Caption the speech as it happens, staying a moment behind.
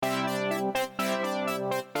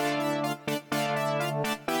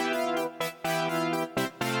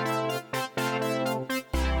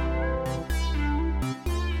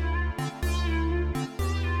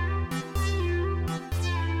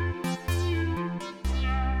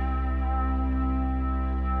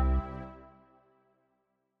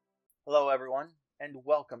Hello, everyone, and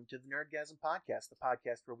welcome to the Nerdgasm Podcast, the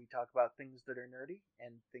podcast where we talk about things that are nerdy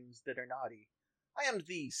and things that are naughty. I am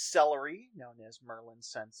the celery, known as Merlin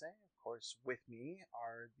Sensei. Of course, with me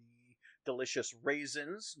are the delicious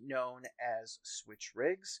raisins, known as Switch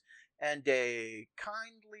Rigs, and a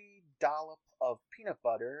kindly dollop of peanut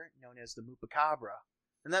butter, known as the Mupacabra.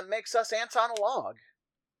 And that makes us ants on a log.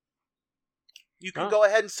 You can go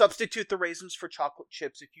ahead and substitute the raisins for chocolate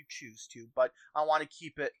chips if you choose to, but I want to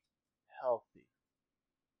keep it healthy.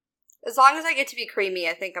 As long as I get to be creamy,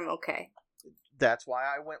 I think I'm okay. That's why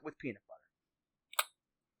I went with peanut butter.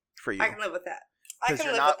 For you. I can live with that. Because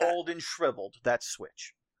you're not old and shriveled. That's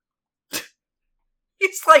Switch.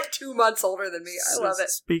 He's like 2 months older than me. I love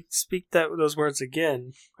it. Speak those words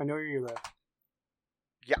again. I know where you live.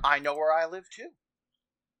 Yeah, I know where I live too.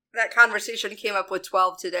 That conversation came up with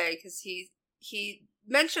 12 today because he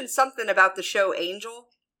mentioned something about the show Angel.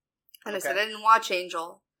 And I said, I didn't watch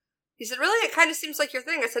Angel. He said, really? It kind of seems like your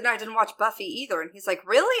thing. I said, no, I didn't watch Buffy either. And he's like,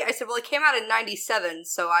 really? I said, well, it came out in 97,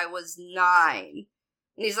 so I was 9. And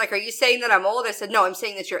he's like, are you saying that I'm old? I said, no, I'm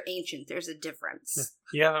saying that you're ancient. There's a difference.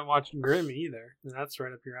 You haven't watched Grimm either. And that's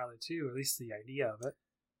right up your alley, too. At least the idea of it.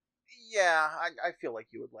 Yeah, I feel like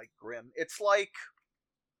you would like Grimm. It's like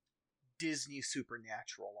Disney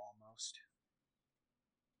Supernatural, almost.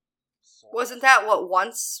 So. Wasn't that what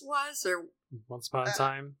Once was? Or Once Upon a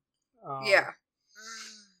Time? Yeah.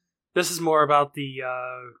 This is more about the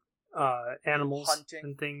animals Hunting.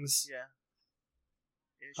 and things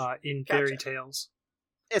Yeah. in fairy tales.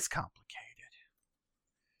 It's complicated.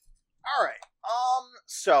 Alright,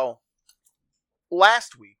 so,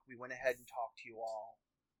 last week we went ahead and talked to you all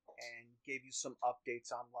and gave you some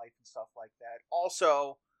updates on life and stuff like that.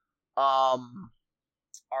 Also,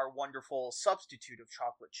 our wonderful substitute of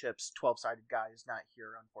chocolate chips, 12-sided guy, is not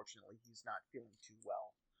here, unfortunately. He's not feeling too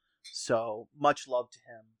well. So, much love to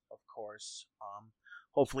him, of course.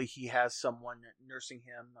 Hopefully he has someone nursing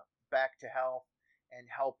him back to health and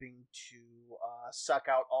helping to suck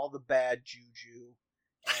out all the bad juju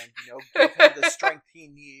and, give him the strength he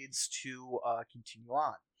needs to continue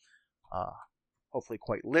on. Hopefully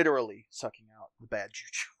quite literally sucking out the bad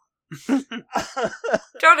juju.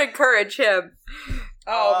 Don't encourage him.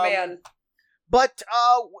 Oh, man. But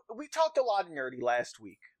we talked a lot of nerdy last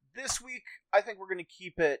week. This week, I think we're going to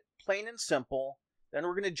keep it plain and simple. Then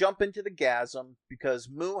we're going to jump into the Gasm, because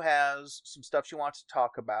Moo has some stuff she wants to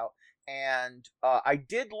talk about. And I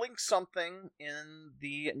did link something in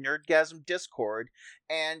the Nerdgasm Discord.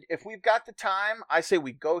 And if we've got the time, I say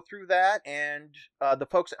we go through that. And the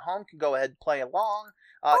folks at home can go ahead and play along.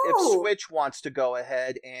 If Switch wants to go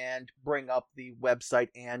ahead and bring up the website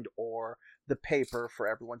and or the paper for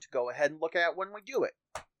everyone to go ahead and look at when we do it.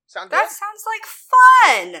 Sound good? That sounds like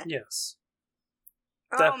fun! Yes.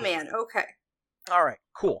 Oh, Definitely. man, okay. Alright,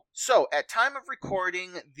 cool. So, at time of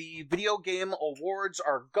recording, the video game awards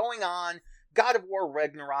are going on. God of War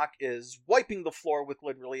Ragnarok is wiping the floor with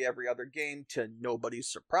literally every other game, to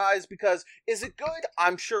nobody's surprise, because is it good?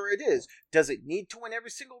 I'm sure it is. Does it need to win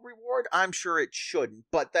every single reward? I'm sure it shouldn't,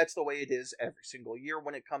 but that's the way it is every single year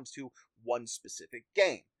when it comes to one specific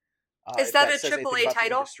game. Is that a AAA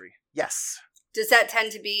title? Yes. Does that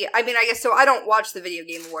tend to be... I mean, I guess so. I don't watch the video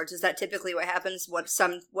game awards. Is that typically what happens?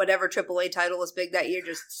 Whatever AAA title is big that year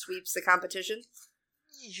just sweeps the competition?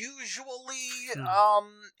 Usually,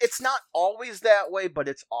 it's not always that way, but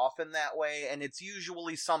it's often that way, and it's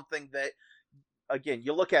usually something that, again,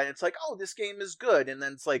 you look at it, it's like, oh, this game is good, and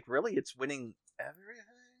then it's like, really? It's winning everything?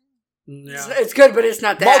 Yeah. It's good, but it's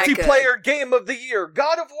not that Multiplayer good. Game of the Year,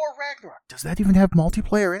 God of War Ragnarok. Does that even have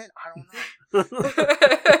multiplayer in it? I don't know.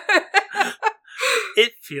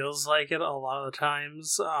 It feels like it a lot of the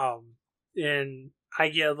times, and I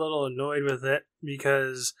get a little annoyed with it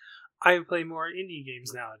because I play more indie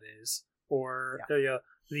games nowadays, or the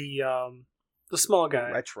small guy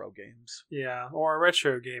retro games, or a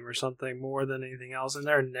retro game or something more than anything else, and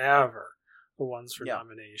they're never the ones for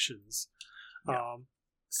nominations.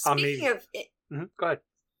 Speaking of, go ahead.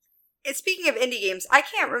 Speaking of indie games, I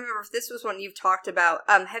can't remember if this was one you've talked about.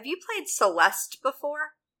 Have you played Celeste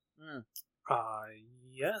before?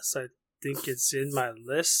 Yes, I think it's in my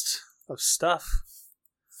list of stuff.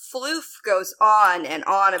 Floof goes on and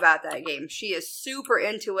on about that game. She is super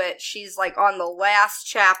into it. She's like on the last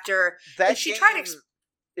chapter. That game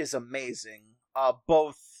is amazing.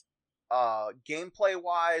 Both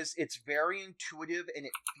gameplay-wise, it's very intuitive and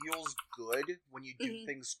it feels good when you do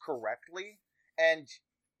things correctly. And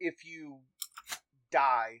if you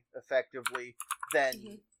die effectively,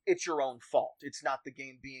 then it's your own fault. It's not the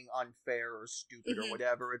game being unfair or stupid or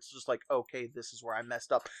whatever. It's just like, okay, this is where I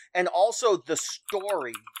messed up. And also the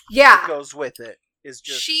story that goes with it is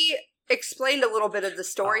just... explained a little bit of the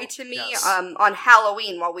story to me yes. on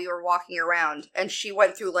Halloween while we were walking around, and she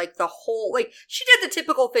went through like the whole, like she did the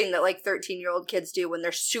typical thing that like 13-year-old kids do when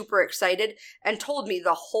they're super excited, and told me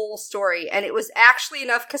the whole story. And it was actually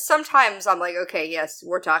enough, because sometimes I'm like, okay, yes,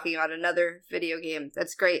 we're talking about another video game,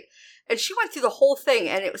 that's great. And she went through the whole thing,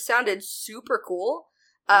 and it sounded super cool.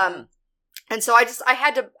 And so I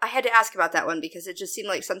had to ask about that one, because it just seemed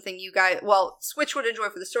like something you guys, well, Switch would enjoy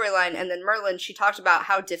for the storyline. And then Merlin, she talked about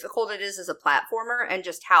how difficult it is as a platformer, and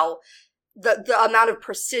just how the amount of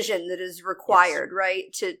precision that is required, yes,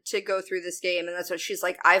 right, to go through this game. And that's what she's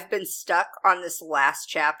like, I've been stuck on this last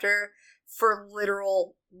chapter for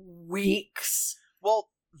literal weeks. Well,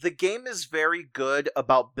 the game is very good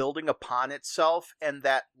about building upon itself, and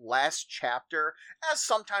that last chapter, as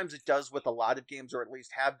sometimes it does with a lot of games, or at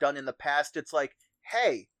least have done in the past, it's like,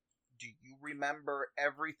 hey, do you remember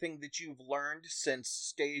everything that you've learned since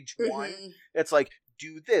stage one? It's like,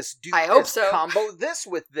 do this, I hope so. Combo this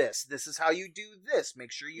with this. This is how you do this.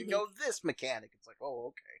 Make sure you know this mechanic. It's like, oh,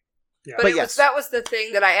 okay. Yeah. But yes, that was the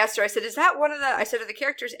thing that I asked her. I said, is that one of the, I said, are the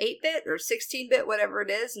characters 8-bit or 16-bit, whatever it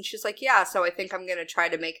is? And she's like, yeah, so I think I'm going to try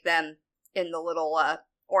to make them in the little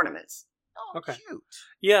ornaments. Oh, okay. Cute.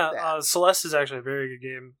 Yeah, Celeste is actually a very good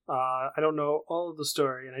game. I don't know all of the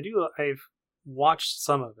story, and I've watched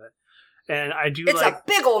some of it. And I do It's a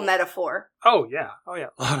big old metaphor. Oh, yeah. A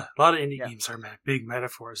lot of indie games are big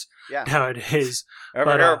metaphors nowadays.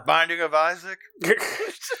 Ever hear of Binding of Isaac?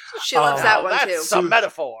 She loves that one, too. That's a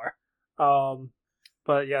metaphor.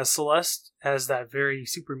 But yeah, Celeste has that very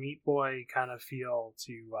Super Meat Boy kind of feel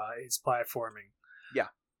to its platforming. Yeah.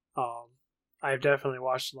 I've definitely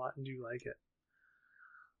watched a lot and do like it.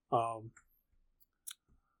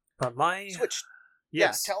 But my Switch.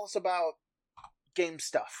 Yes. Yeah, tell us about game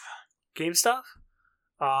stuff. Game stuff?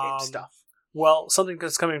 Game stuff. Well, something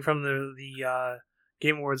that's coming from the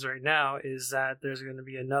Game Awards right now is that there's going to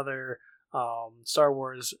be another Star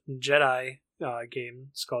Wars Jedi game.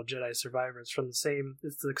 It's called Jedi Survivor. It's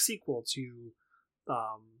the sequel to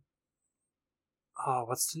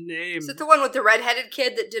what's the name? Is it the one with the redheaded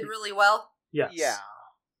kid that did really well? Yes. Yeah.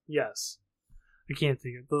 Yes. I can't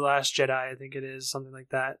think of The Last Jedi, I think it is, something like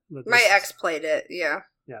that. But my ex played it, yeah.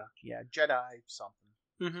 Yeah. Yeah, Jedi something.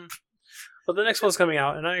 Mm-hmm. But the next one's coming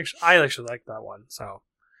out, and I actually like that one, so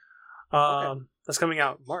that's coming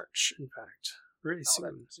out in March, in fact. Really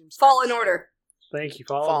soon. Fallen Order. Thank you,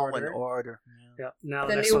 Fallen Order. Yeah. Now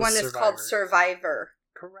the new one is called Survivor.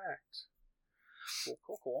 Correct.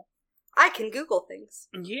 Cool. I can Google things.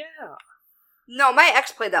 Yeah. No, my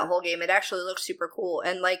ex played that whole game. It actually looked super cool,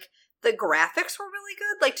 and like the graphics were really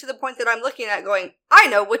good, like to the point that I'm looking at going, I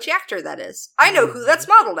know which actor that is. I know who that's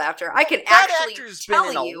modeled after. I can actually tell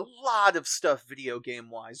been in you. A lot of stuff video game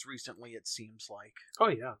wise recently, it seems like. Oh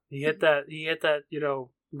yeah. He hit that,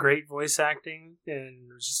 great voice acting, and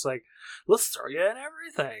it was just like, let's throw you in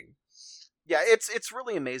everything. Yeah, it's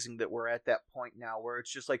really amazing that we're at that point now where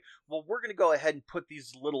it's just like, well, we're going to go ahead and put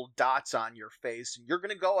these little dots on your face, and you're going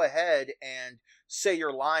to go ahead and say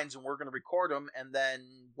your lines, and we're going to record them, and then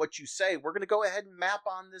what you say, we're going to go ahead and map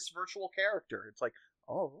on this virtual character. It's like,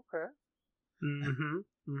 oh, okay.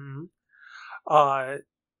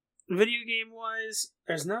 Video game wise,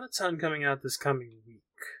 there's not a ton coming out this coming week.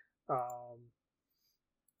 A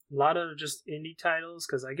lot of just indie titles,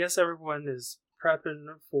 because I guess everyone is prepping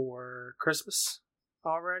for Christmas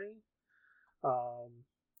already.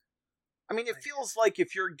 I mean, it feels like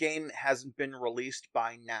if your game hasn't been released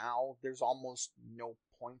by now, there's almost no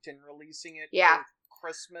point in releasing it for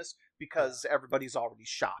Christmas, because everybody's already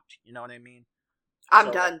shopped. You know what I mean?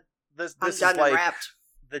 I'm done. This I'm is done like and wrapped.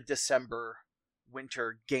 The December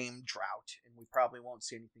winter game drought, and we probably won't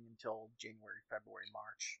see anything until January, February,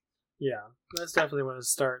 March. Yeah, that's definitely when it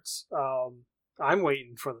starts. I'm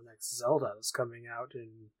waiting for the next Zelda that's coming out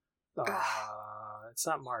in it's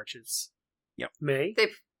not March, it's May.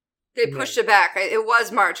 They pushed it back. It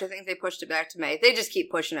was March. I think they pushed it back to May. They just keep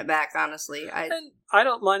pushing it back, honestly. And I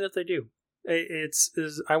don't mind if they do.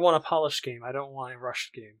 I want a polished game. I don't want a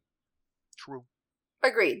rushed game. True.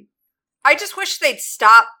 Agreed. I just wish they'd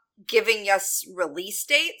stop giving us release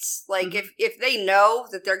dates. Like, if they know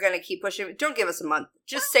that they're going to keep pushing, don't give us a month.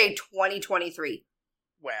 Just say 2023.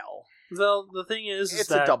 Well, the thing is it's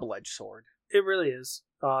that a double-edged sword. It really is.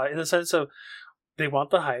 In the sense of, they want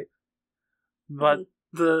the hype, but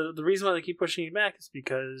the reason why they keep pushing it back is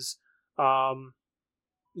because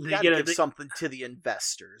they give something to the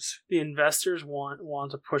investors. The investors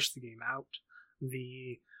want to push the game out.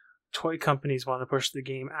 The toy companies want to push the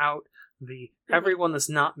game out. Everyone that's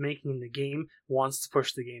not making the game wants to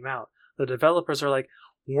push the game out. The developers are like,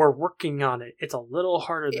 we're working on it. It's a little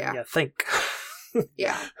harder than you think.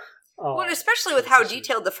 Yeah. Well, especially with how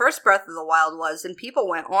detailed the first Breath of the Wild was, and people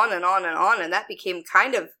went on and on and on, and that became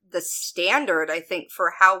kind of the standard, I think,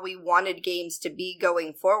 for how we wanted games to be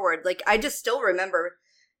going forward. Like, I just still remember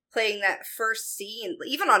playing that first scene,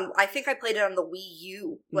 even on, I think I played it on the Wii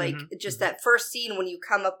U, like, just that first scene when you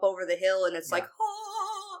come up over the hill, and it's like,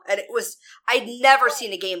 oh, and it was, I'd never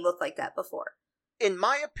seen a game look like that before. In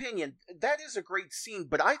my opinion, that is a great scene,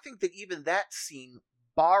 but I think that even that scene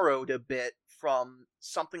borrowed a bit from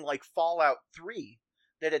something like Fallout 3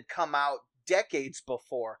 that had come out decades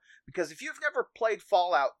before. Because if you've never played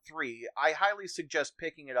Fallout 3, I highly suggest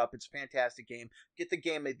picking it up. It's a fantastic game. Get the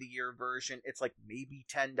Game of the Year version. It's like maybe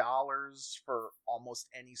 $10 for almost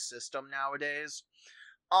any system nowadays.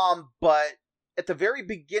 But at the very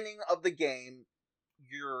beginning of the game,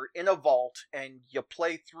 you're in a vault and you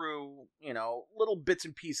play through, little bits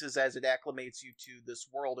and pieces as it acclimates you to this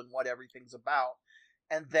world and what everything's about.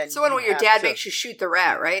 And then it's the one where your dad makes you shoot the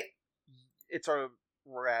rat, right? It's a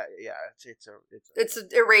rat. Yeah, it's an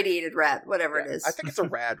irradiated rat, whatever it is. I think it's a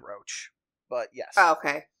rad roach, but yes. Oh,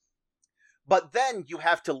 okay. But then you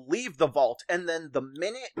have to leave the vault, and then the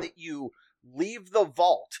minute that you leave the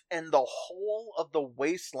vault and the whole of the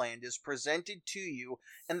wasteland is presented to you,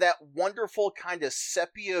 and that wonderful kind of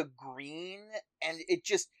sepia green, and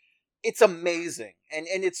it's amazing, and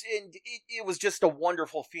it was just a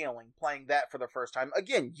wonderful feeling playing that for the first time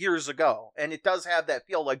again years ago, and it does have that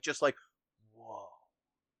feel like just like whoa.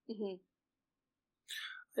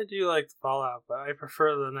 I do like the Fallout, but I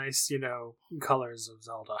prefer the nice colors of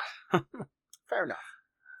Zelda. Fair enough.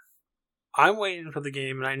 I'm waiting for the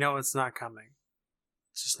game, and I know it's not coming.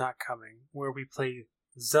 It's just not coming. Where we play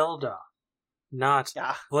Zelda, not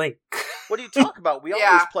Link. What do you talk about? We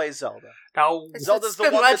always play Zelda. No, Zelda's the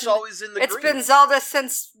one that's always in the green. It's been Zelda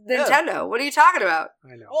since Nintendo. Yeah. What are you talking about?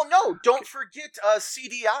 I know. Well, no, don't forget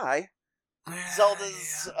CDI.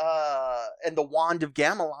 Zelda's and the Wand of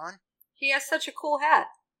Gamelon. He has such a cool hat.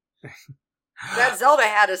 That Zelda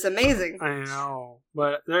hat is amazing. I know.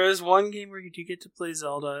 But there is one game where you do get to play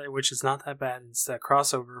Zelda, which is not that bad. It's that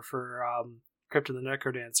crossover for Crypt of the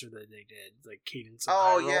Necrodancer that they did, like Cadence of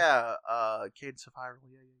Hyrule. Oh, yeah. Cadence of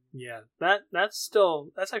Hyrule, yeah. That's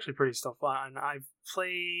actually pretty still fun. I've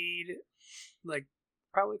played, like,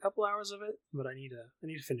 probably a couple hours of it, but I need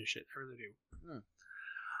to finish it. I really do.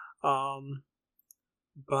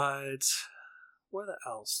 But what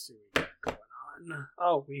else do we got going on?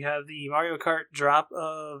 Oh, we have the Mario Kart drop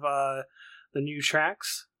of the new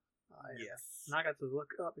tracks. Yes. I got to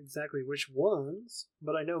look up exactly which ones,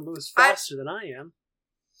 but I know moves faster than I am.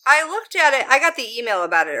 I looked at it. I got the email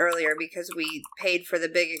about it earlier because we paid for the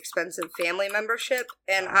big expensive family membership,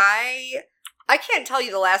 and I can't tell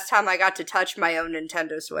you the last time I got to touch my own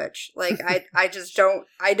Nintendo Switch. Like I just don't.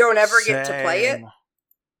 I don't ever get to play it.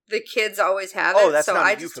 The kids always have it, so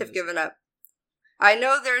I just have given up. I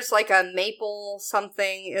know there's like a maple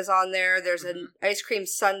something is on there. There's an ice cream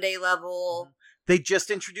sundae level. They just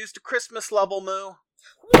introduced a Christmas level, Moo.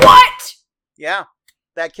 What? Yeah,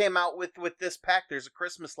 that came out with this pack. There's a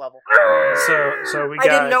Christmas level. So we got. I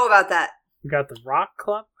didn't know about that. We got the Rock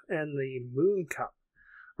Cup and the Moon Cup.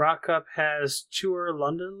 Rock Cup has Tour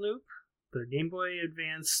London Loop, the Game Boy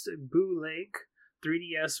Advanced Boo Lake,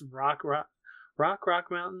 3DS Rock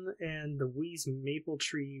Mountain, and the Wii's Maple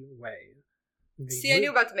Tree Way. I knew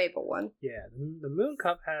about the Maple one. Yeah, the Moon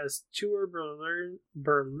Cup has Tour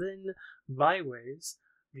Berlin Byways,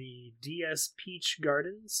 the DS Peach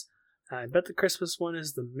Gardens. I bet the Christmas one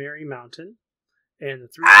is the Merry Mountain, and the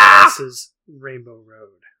 3DS is Rainbow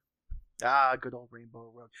Road. Good old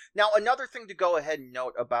Rainbow Road. Now, another thing to go ahead and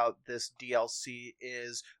note about this DLC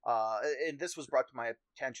is, and this was brought to my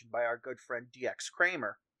attention by our good friend DX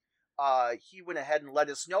Kramer. He went ahead and let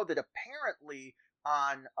us know that apparently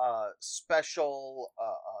on special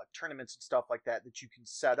tournaments and stuff like that you can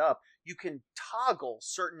set up, you can toggle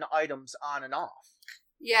certain items on and off.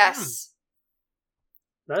 Yes.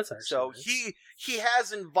 That's actually so nice. He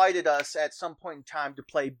has invited us at some point in time to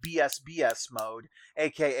play BSBS mode,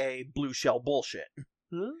 aka Blue Shell Bullshit.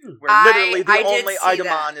 Where literally the only item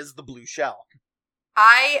on is the blue shell.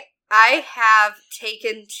 I have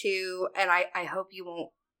taken to, and I hope you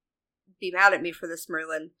won't be mad at me for this,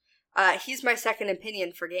 Merlin. He's my second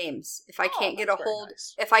opinion for games. If I can't get a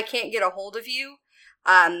hold of you,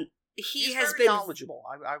 he's very knowledgeable.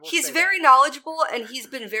 He's very knowledgeable, and he's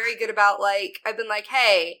been very good about, like, I've been like,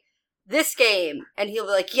 hey, this game, and he'll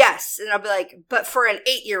be like, yes, and I'll be like, but for an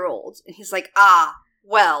 8-year-old, and he's like,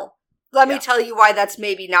 well, let me tell you why that's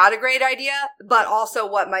maybe not a great idea, but also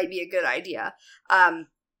what might be a good idea. And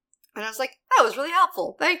I was like, that was really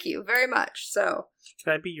helpful. Thank you very much. So,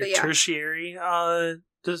 can I be your tertiary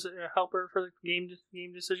Does it help her for game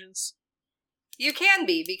decisions? You can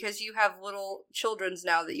be, because you have little children's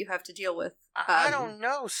now that you have to deal with. I don't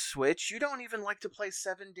know, Switch. You don't even like to play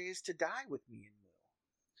 7 Days to Die with me and Moo.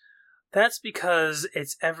 That's because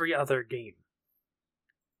it's every other game.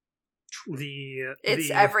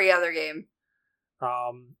 Every other game.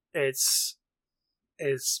 It's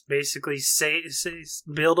basically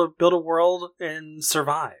build a world and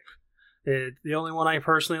survive. The only one I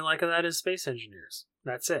personally like of that is Space Engineers.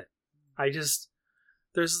 That's it.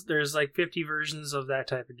 There's like 50 versions of that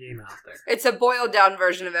type of game out there. It's a boiled down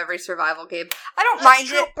version of every survival game. I don't mind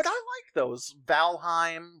it, but I like those.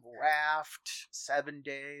 Valheim, Raft, 7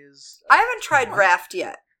 Days. I haven't tried Raft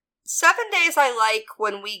yet. 7 Days I like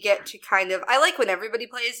when we get to I like when everybody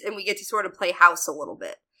plays and we get to sort of play house a little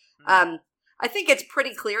bit. I think it's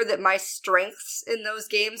pretty clear that my strengths in those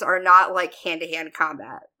games are not like hand-to-hand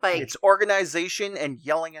combat. Like, it's organization and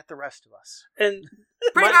yelling at the rest of us. And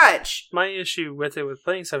pretty much. My issue with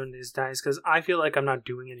playing 7 Days to Die is because I feel like I'm not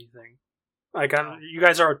doing anything. Like, you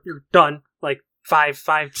guys you're done, like, five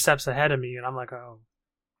steps ahead of me, and I'm like, oh,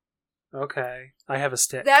 okay, I have a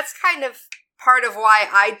stick. That's kind of part of why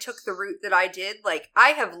I took the route that I did. Like, I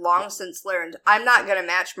have long since learned I'm not going to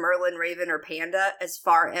match Merlin, Raven, or Panda as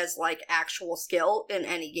far as, like, actual skill in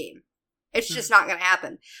any game. It's just not going to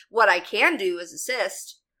happen. What I can do is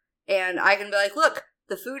assist, and I can be like, look,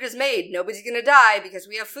 the food is made. Nobody's going to die because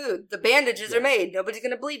we have food. The bandages are made. Nobody's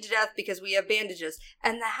going to bleed to death because we have bandages.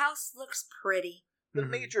 And the house looks pretty. The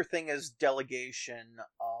major thing is delegation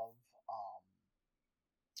of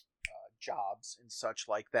jobs and such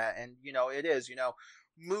like that. And, it is,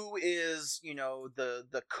 Moo is,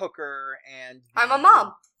 the cooker and I'm a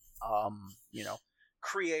mom.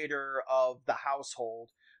 Creator of the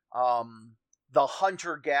household. The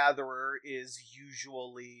hunter-gatherer is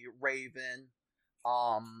usually Raven.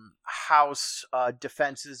 House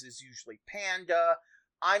defenses is usually Panda.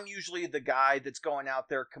 I'm usually the guy that's going out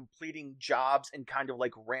there completing jobs and kind of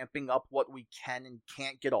like ramping up what we can and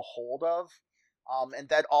can't get a hold of. And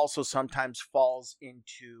that also sometimes falls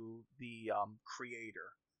into the creator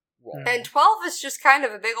role. And 12 is just kind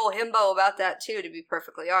of a big old himbo about that too, to be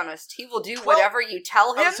perfectly honest. He will do whatever you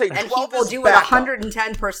tell him, and he will do it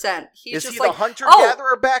 110%. Is he the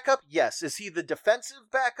hunter-gatherer backup? Yes. Is he the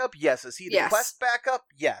defensive backup? Yes. Is he the quest backup?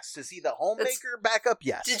 Yes. Is he the homemaker backup?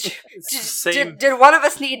 Yes. Did one of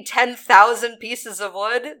us need 10,000 pieces of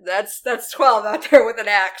wood? That's 12 out there with an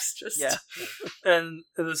axe. Yeah. And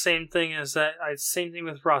the same thing is that same thing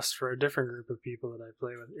with Rust for a different group of people that I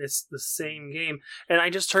play with. It's the same game, and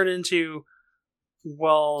I just turned into,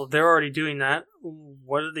 well, they're already doing that.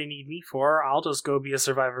 What do they need me for? I'll just go be a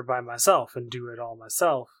survivor by myself and do it all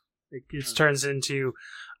myself. It just turns into,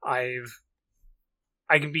 I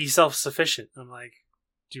can be self-sufficient. I'm like,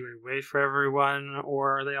 do I wait for everyone,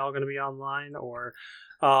 or are they all going to be online, or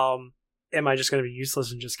am I just going to be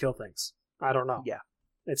useless and just kill things? I don't know. Yeah.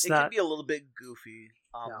 It can be a little bit goofy,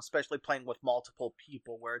 especially playing with multiple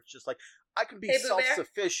people, where it's just like, I can be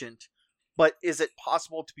self-sufficient, but is it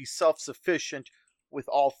possible to be self-sufficient with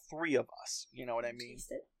all three of us? You know what I mean?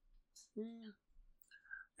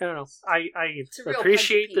 I don't know. I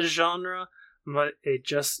appreciate the genre, but it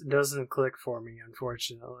just doesn't click for me,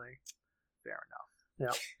 unfortunately. Fair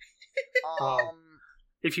enough. Yeah.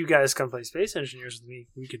 If you guys come play Space Engineers with me,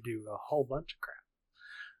 we could do a whole bunch of crap.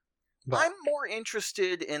 But I'm more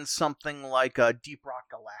interested in something like Deep Rock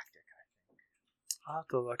Galactic, I think. I'll have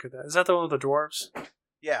to look at that. Is that the one with the dwarves?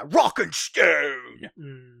 Yeah, Rockenstone!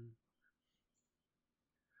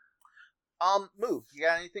 Move. You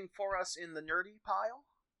got anything for us in the nerdy pile?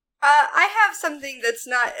 I have something that's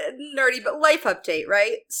not nerdy, but life update,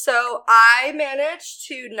 right? So I managed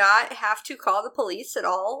to not have to call the police at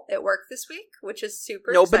all at work this week, which is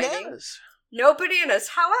super exciting. Bananas. No bananas.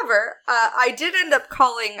 However, I did end up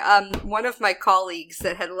calling one of my colleagues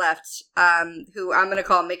that had left, who I'm going to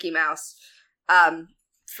call Mickey Mouse,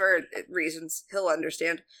 for reasons he'll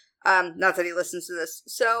understand. Not that he listens to this.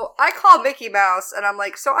 So I call Mickey Mouse, and I'm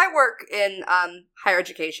like, so I work in higher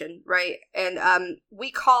education, right? And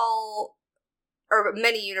we call, or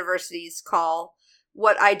many universities call,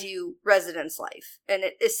 what I do residence life. And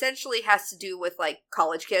it essentially has to do with, like,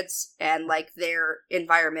 college kids and, like, their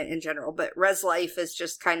environment in general. But res life is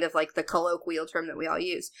just kind of, like, the colloquial term that we all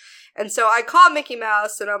use. And so I call Mickey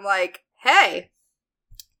Mouse, and I'm like, hey,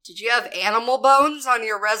 did you have animal bones on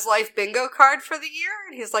your res life bingo card for the year?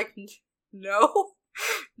 And he's like, no.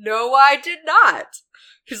 No, I did not.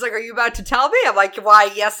 She's like, are you about to tell me? I'm like, why,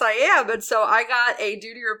 yes, I am. And so I got a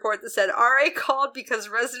duty report that said, RA called because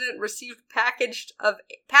resident received package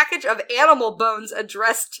of animal bones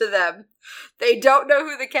addressed to them. They don't know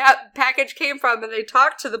who the package came from, and they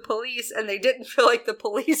talked to the police, and they didn't feel like the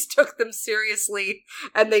police took them seriously,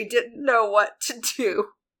 and they didn't know what to do.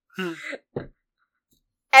 And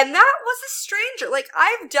that was a stranger. Like,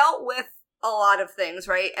 I've dealt with a lot of things,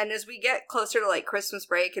 right? And as we get closer to, like, Christmas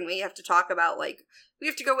break, and we have to talk about, like, we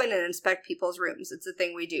have to go in and inspect people's rooms. It's a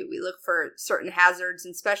thing we do. We look for certain hazards,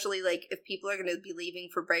 and especially, like, if people are going to be leaving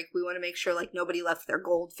for break, we want to make sure, like, nobody left their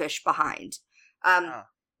goldfish behind.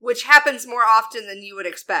 Which happens more often than you would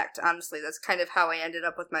expect, honestly. That's kind of how I ended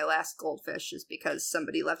up with my last goldfish, is because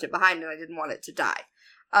somebody left it behind and I didn't want it to die.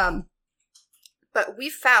 But we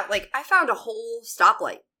found, like, I found a whole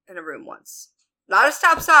stoplight in a room once. Not a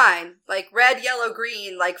stop sign, like red, yellow,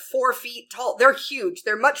 green, like 4 feet tall. They're huge.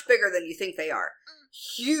 They're much bigger than you think they are.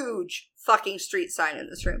 Huge fucking street sign in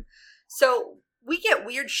this room. So we get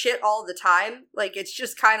weird shit all the time. Like, it's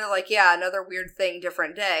just kind of like, yeah, another weird thing,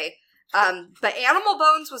 different day. But animal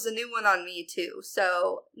bones was a new one on me too.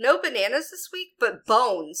 So no bananas this week, but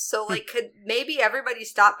bones. So like, could maybe everybody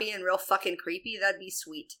stop being real fucking creepy? That'd be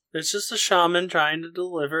sweet. It's just a shaman trying to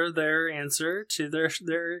deliver their answer to their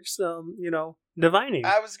divining.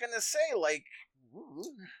 I was gonna say, like,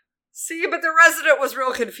 see, but the resident was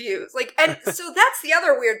real confused. Like, and so that's the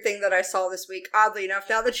other weird thing that I saw this week, oddly enough,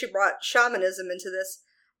 now that you brought shamanism into this.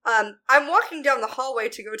 I'm walking down the hallway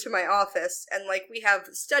to go to my office, and, like, we have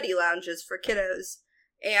study lounges for kiddos,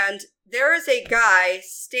 and there is a guy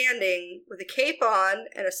standing with a cape on,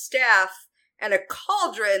 and a staff, and a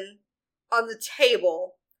cauldron on the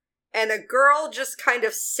table, and a girl just kind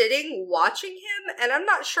of sitting, watching him, and I'm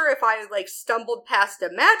not sure if I, like, stumbled past a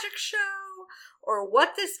magic show, or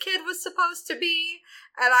what this kid was supposed to be,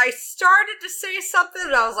 and I started to say something,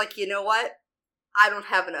 and I was like, you know what? I don't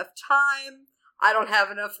have enough time. I don't have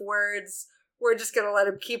enough words. We're just going to let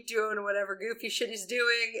him keep doing whatever goofy shit he's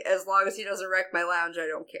doing. As long as he doesn't wreck my lounge, I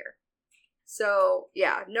don't care. So,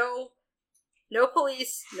 yeah, no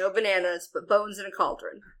police, no bananas, but bones in a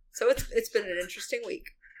cauldron. So it's been an interesting week.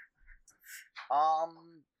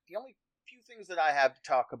 The only few things that I have to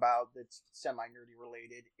talk about that's semi-nerdy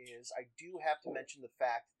related is I do have to mention the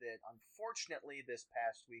fact that, unfortunately, this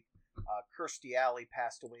past week, Kirstie Alley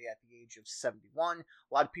passed away at the age of 71.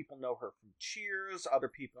 A lot of people know her from Cheers. Other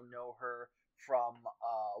people know her from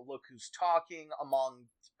Look Who's Talking, among,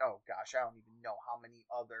 oh gosh, I don't even know how many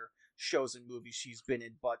other shows and movies she's been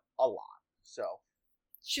in, but a lot. So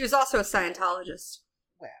she was also a Scientologist.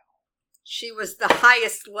 Well, she was the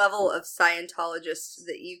highest level of Scientologist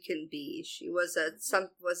that you can be. She was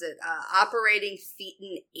operating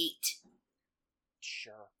Thetan 8.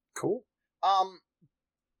 Sure. Cool.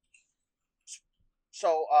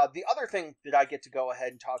 So the other thing that I get to go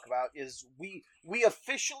ahead and talk about is we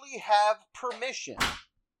officially have permission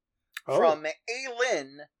from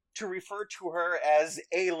Aylin to refer to her as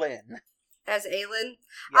Aylin. As Aylin?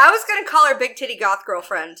 Yes. I was going to call her Big Titty Goth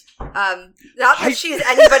Girlfriend. Not that she's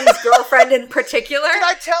anybody's girlfriend in particular. Did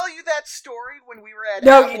I tell you that story when we were at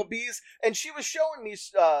Applebee's? And she was showing me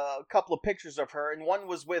a couple of pictures of her, and one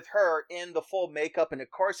was with her in the full makeup and a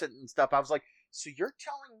corset and stuff. I was like, so you're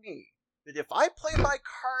telling me that if I play my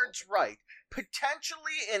cards right,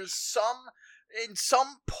 potentially in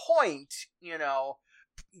some point, you know,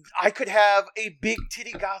 I could have a Big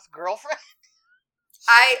Titty Goth Girlfriend?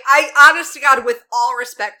 I honest to God, with all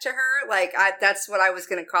respect to her, like, that's what I was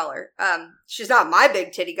going to call her. She's not my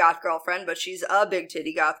Big Titty Goth Girlfriend, but she's a Big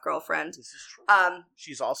Titty Goth Girlfriend. This is true.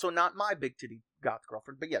 She's also not my Big Titty Goth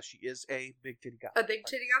Girlfriend, but yes, she is a Big Titty Goth. A Big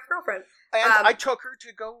Titty Goth Girlfriend. And I took her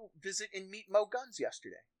to go visit and meet Mo Guns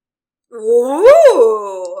yesterday.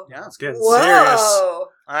 Ooh! Yeah, it's getting serious.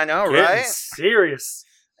 I know, getting right? Serious.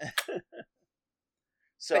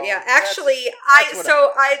 So, but yeah, actually,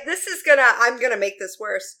 I'm gonna make this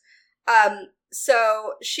worse.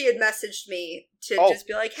 So she had messaged me to just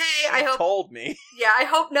be like, hey, I hope. Told me. Yeah, I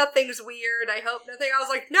hope nothing's weird. I hope nothing. I was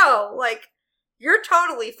like, no, like, you're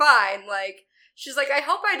totally fine. Like, she's like, I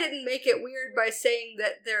hope I didn't make it weird by saying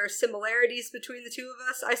that there are similarities between the two of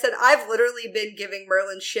us. I said, I've literally been giving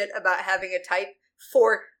Merlin shit about having a type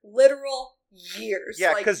for literal years.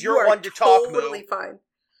 Yeah, because you're one to talk, totally fine.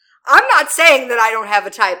 I'm not saying that I don't have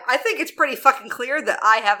a type. I think it's pretty fucking clear that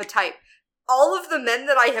I have a type. All of the men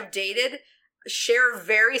that I have dated share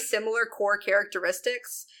very similar core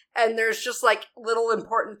characteristics, and there's just, like, little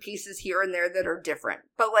important pieces here and there that are different.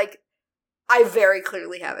 But, like, I very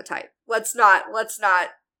clearly have a type. Let's not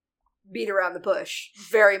beat around the bush.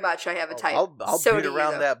 Very much I have a type. I'll beat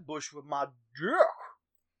around that bush with my dick.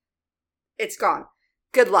 It's gone.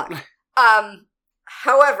 Good luck.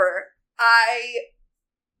 However,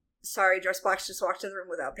 sorry, Dress Blacks just walked in the room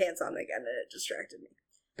without pants on again, and it distracted me.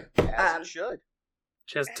 As it should.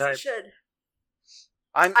 Just As type. it should.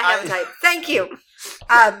 I have a type. Thank you.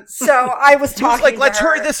 So I was talking like, to let's her.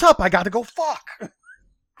 hurry this up. I gotta go fuck.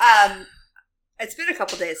 It's been a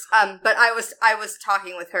couple days. But I was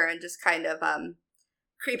talking with her and just kind of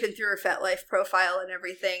creeping through her FetLife profile and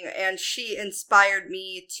everything, and she inspired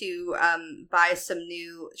me to buy some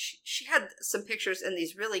new. She had some pictures in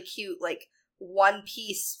these really cute, like,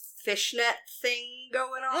 one-piece fishnet thing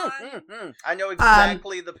going on. I know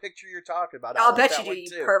exactly the picture you're talking about. I'll bet you do,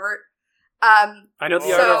 you pervert. I know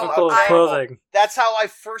the article of clothing. That's how I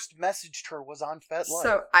first messaged her, was on FetLife.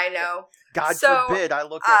 So I know. God forbid I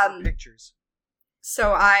look at her pictures.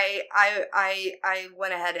 So I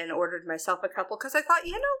went ahead and ordered myself a couple because I thought,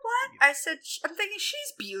 you know what? I said, I'm thinking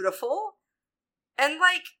she's beautiful, and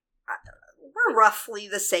like we're roughly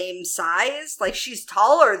the same size. Like, she's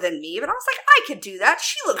taller than me, but I was like, I could do that.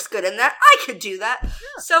 She looks good in that. I could do that. Yeah.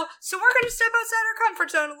 So we're gonna step outside our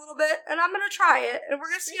comfort zone a little bit, and I'm gonna try it, and we're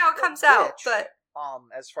gonna see how it comes out. But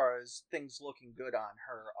as far as things looking good on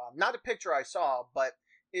her, not a picture I saw, but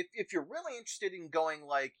if you're really interested in going,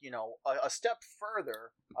 like, you know, a step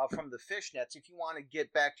further from the fishnets, if you want to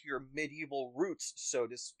get back to your medieval roots, so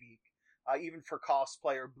to speak, even for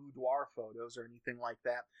cosplayer boudoir photos or anything like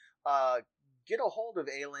that, get a hold of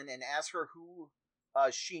Aylin and ask her who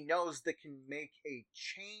she knows that can make a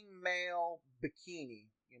chainmail bikini,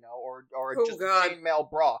 you know, or just a chainmail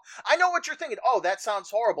bra. I know what you're thinking. Oh, that sounds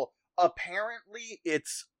horrible. Apparently,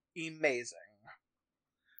 it's amazing.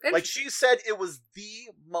 Like, she said it was the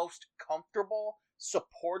most comfortable,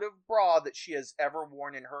 supportive bra that she has ever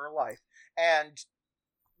worn in her life. And,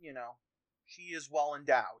 you know, she is well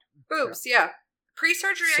endowed. Boobs, yeah.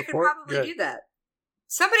 Pre-surgery, I could probably do that.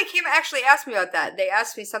 Somebody actually asked me about that. They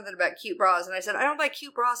asked me something about cute bras, and I said, I don't buy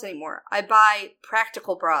cute bras anymore. I buy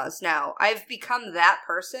practical bras now. I've become that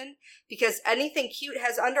person because anything cute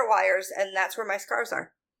has underwires, and that's where my scars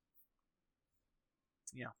are.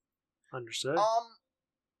 Yeah. Understood.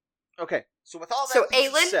 Okay, so with all that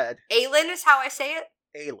being said... Aylin is how I say it?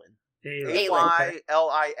 Aylin.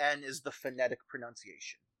 Aylin is the phonetic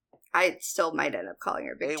pronunciation. I still might end up calling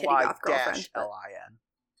her Big Titty Goth Girlfriend. AY-LIN.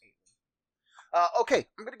 Okay,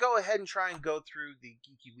 I'm going to go ahead and try and go through the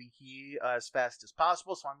Geeky Wiki as fast as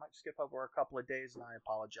possible, so I might skip over a couple of days, and I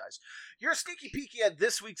apologize. Your sneaky peeky at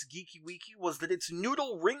this week's Geeky Wiki was that it's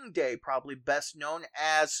Noodle Ring Day, probably best known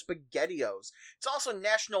as SpaghettiOs. It's also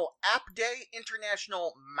National App Day,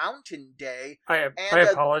 International Mountain Day. I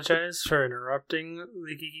apologize for interrupting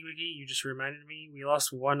the Geeky Wiki. You just reminded me we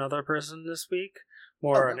lost one other person this week,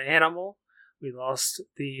 an animal. We lost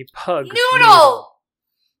the pug. Noodle!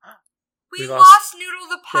 We lost Noodle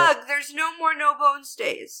the pug. Yep. There's no more No Bones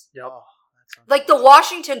days. Yep. Oh, like, the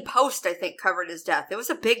Washington Post, I think, covered his death. It was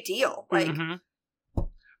a big deal. Like,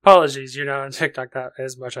 apologies, you're not on TikTok that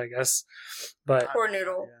as much, I guess. But poor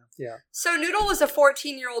Noodle. Yeah. So Noodle was a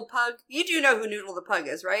 14-year-old pug. You do know who Noodle the pug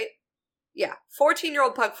is, right? Yeah,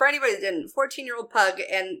 14-year-old pug. For anybody that didn't, 14-year-old pug,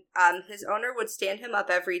 and his owner would stand him up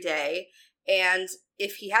every day. And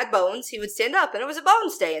if he had bones, he would stand up, and it was a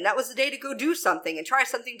bones day, and that was the day to go do something and try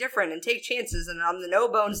something different and take chances. And on the no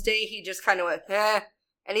bones day, he just kind of went,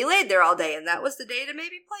 and he laid there all day, and that was the day to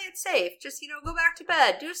maybe play it safe. Just, go back to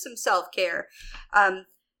bed, do some self-care. And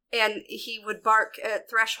he would bark at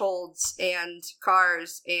thresholds and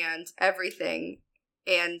cars and everything,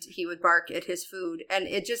 and he would bark at his food, and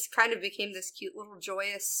it just kind of became this cute little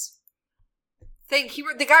joyous thing.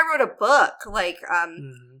 The guy wrote a book,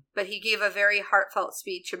 but he gave a very heartfelt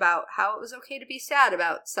speech about how it was okay to be sad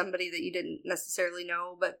about somebody that you didn't necessarily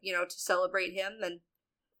know, but, to celebrate him. And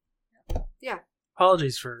yeah.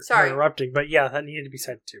 Apologies for interrupting, but yeah, that needed to be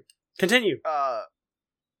said too. Continue.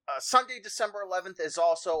 Sunday, December 11th is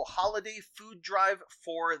also Holiday Food Drive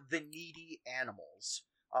for the Needy Animals.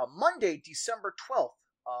 Monday, December 12th,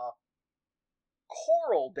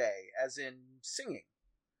 Choral Day, as in singing.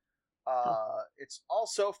 It's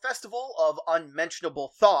also Festival of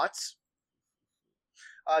Unmentionable Thoughts,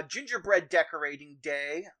 Gingerbread Decorating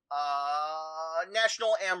Day,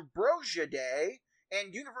 National Ambrosia Day,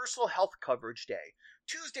 and Universal Health Coverage Day.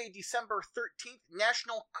 Tuesday, December 13th,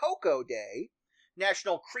 National Cocoa Day,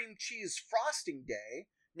 National Cream Cheese Frosting Day,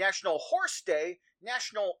 National Horse Day,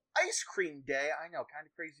 National Ice Cream Day. I know, kind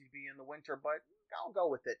of crazy to be in the winter, but I'll go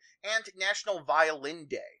with it. And National Violin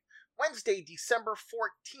Day. Wednesday, December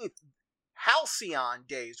 14th, Halcyon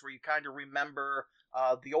Days, where you kind of remember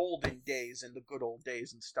the olden days and the good old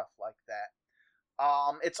days and stuff like that.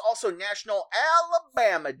 It's also National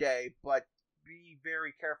Alabama Day, but be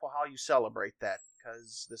very careful how you celebrate that,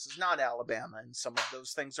 because this is not Alabama, and some of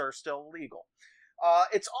those things are still illegal.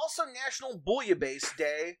 It's also National Bouillabaisse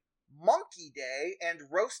Day, Monkey Day, and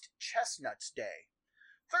Roast Chestnuts Day.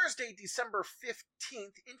 Thursday, December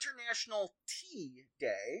 15th, International Tea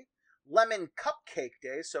Day, Lemon Cupcake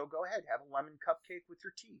Day, so go ahead, have a lemon cupcake with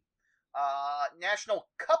your tea. National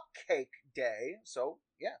Cupcake Day, so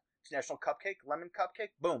yeah, it's National Cupcake, Lemon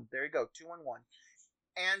Cupcake, boom, there you go, 2 in 1.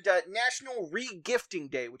 And National Re-Gifting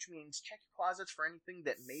Day, which means check your closets for anything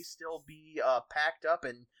that may still be packed up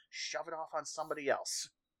and shove it off on somebody else.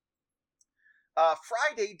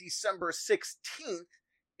 Friday, December 16th,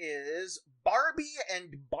 is Barbie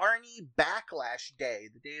and Barney Backlash Day.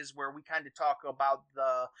 The days where we kind of talk about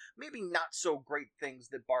the maybe not so great things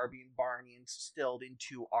that Barbie and Barney instilled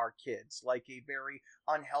into our kids, like a very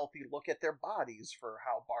unhealthy look at their bodies for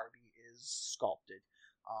how Barbie is sculpted.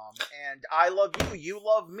 And I love you, you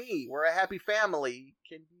love me, we're a happy family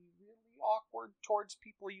can be really awkward towards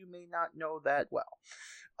people you may not know that well.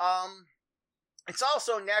 It's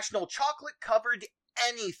also National Chocolate Covered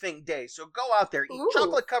Anything Day, so go out there, eat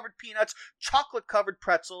chocolate covered peanuts, chocolate covered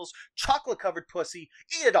pretzels, chocolate covered pussy,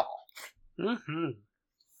 eat it all. Mm-hmm.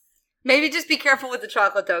 Maybe just be careful with the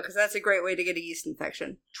chocolate though, because that's a great way to get a yeast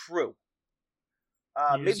infection. True.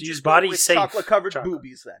 Maybe use body safe chocolate covered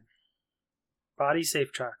boobies then. Body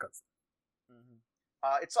safe chocolates.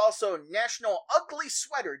 Mm-hmm. It's also National Ugly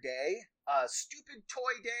Sweater Day, Stupid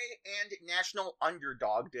Toy Day, and National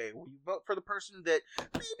Underdog Day, where you vote for the person that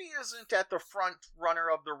maybe isn't at the front runner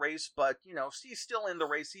of the race, but, you know, he's still in the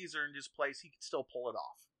race, he's earned his place, he can still pull it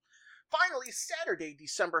off. Finally, Saturday,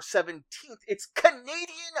 December 17th, it's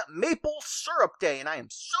Canadian Maple Syrup Day, and I am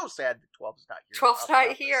so sad that 12's not here. 12's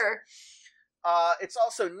not here. It's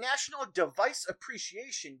also National Device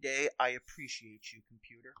Appreciation Day. I appreciate you,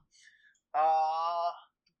 computer.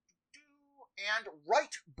 And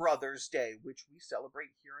Wright Brothers Day, which we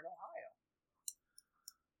celebrate here in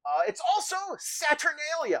Ohio. It's also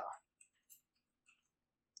Saturnalia.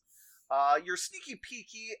 Your sneaky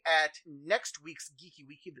peeky at next week's Geeky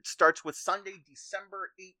Weeky that starts with Sunday,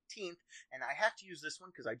 December 18th, and I have to use this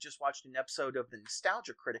one because I just watched an episode of The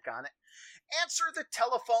Nostalgia Critic on it. Answer the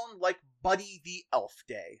telephone like Buddy the Elf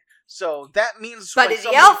Day. So that means Buddy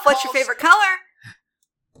the Elf, what's your favorite color?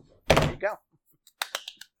 There you go.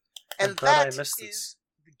 And that is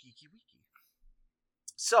the Geeky Weeky.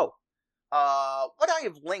 So, what I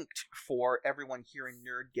have linked for everyone here in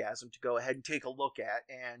Nerdgasm to go ahead and take a look at,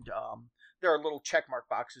 and there are little checkmark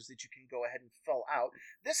boxes that you can go ahead and fill out.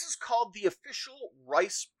 This is called the official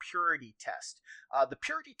Rice Purity Test. The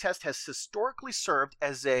Purity Test has historically served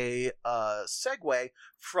as a segue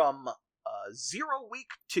from 0 week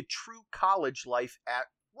to true college life at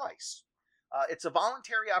Rice. It's a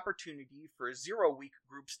voluntary opportunity for 0 week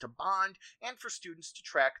groups to bond and for students to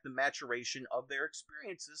track the maturation of their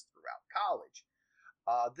experiences throughout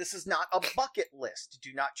college. This is not a bucket list.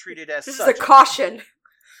 Do not treat it as such. This is a caution.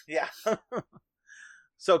 Yeah.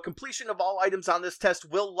 So completion of all items on this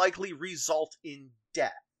test will likely result in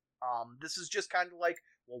death. This is just kind of like,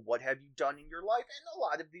 well, what have you done in your life? And a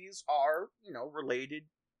lot of these are, related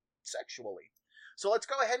sexually. So let's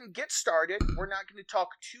go ahead and get started. We're not going to talk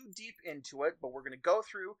too deep into it, but we're going to go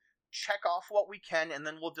through, check off what we can, and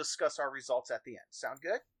then we'll discuss our results at the end. Sound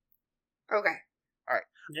good? Okay. All right.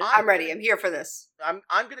 Yeah. I'm ready. I'm here for this. I'm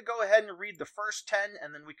going to go ahead and read the first 10,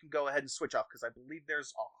 and then we can go ahead and switch off, because I believe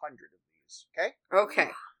there's 100 of these. Okay?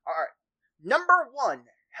 Okay. All right. Number 1,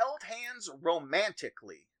 held hands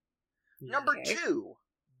romantically. Yeah. Number 2,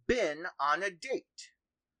 been on a date.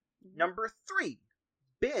 Number 3,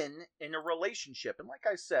 been in a relationship. And like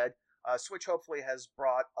I said, Switch hopefully has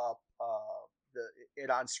brought up it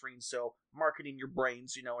on screen, so mark it in your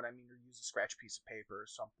brains, you know what I mean, or use a scratch piece of paper or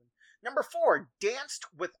something. Number 4, danced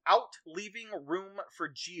without leaving room for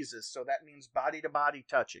Jesus, so that means body-to-body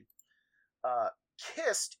touching.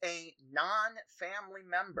 Kissed a non-family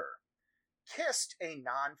member. Kissed a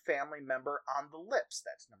non-family member on the lips,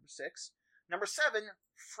 that's number 6. Number 7,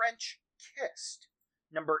 French kissed.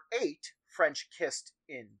 Number 8, French kissed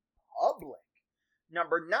in public.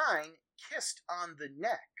 Number 9, kissed on the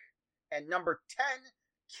neck. And number 10,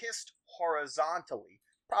 kissed horizontally.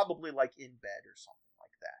 Probably like in bed or something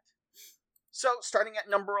like that. So, starting at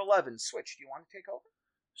number 11, Switch, do you want to take over?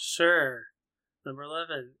 Sure. Number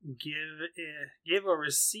 11, give or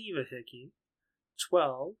receive a hickey.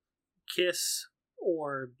 12, kiss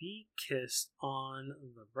or be kissed on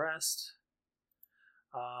the breast.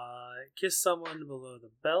 Kiss someone below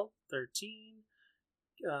the belt. 13.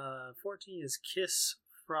 14 is kiss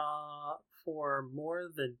for more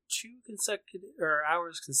than 2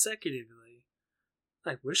 hours consecutively.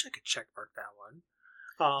 I wish I could checkmark that one.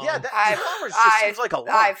 Yeah, that just seems like a long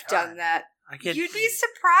I've time. done that. You'd be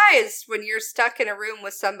surprised when you're stuck in a room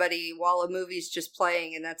with somebody while a movie's just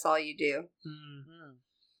playing and that's all you do.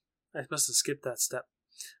 I must have skipped that step.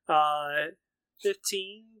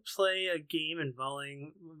 15. Play a game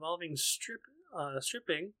involving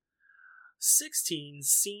stripping. 16.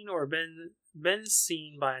 Seen or been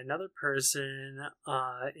seen by another person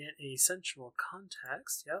in a sensual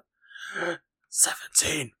context. Yep.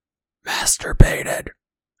 17. Masturbated.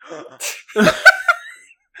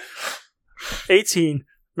 18.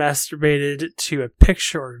 Masturbated to a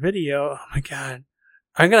picture or video. Oh my god.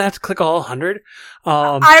 I'm gonna have to click all 100.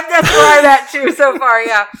 That's where I'm at too so far,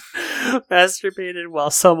 yeah. Masturbated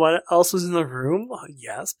while someone else was in the room.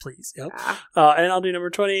 Yes, please. Yep. Yeah. And I'll do number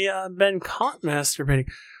 20. Been caught masturbating.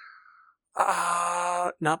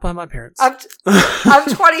 Not by my parents. I'm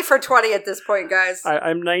 20 for 20 at this point, guys.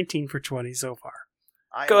 I'm 19 for 20 so far.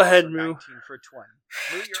 I'm Go ahead, also Moo. 19 for 20.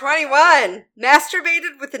 Moo, you're 21.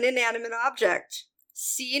 Masturbated with an inanimate object.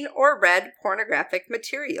 Seen or read pornographic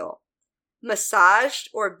material. Massaged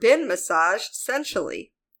or been massaged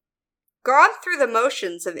sensually. Gone through the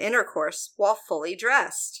motions of intercourse while fully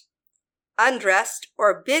dressed. Undressed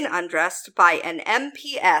or been undressed by an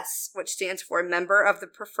MPS, which stands for Member of the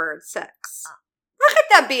Preferred Sex. Look at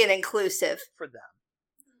them being inclusive. For them.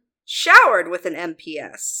 Showered with an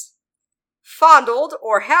MPS. Fondled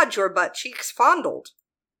or had your butt cheeks fondled.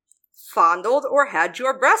 Fondled or had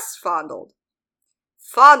your breasts fondled.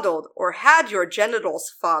 Fondled or had your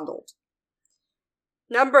genitals fondled.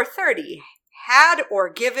 Number 30. Had or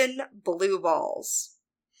given blue balls.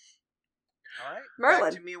 All right. Merlin.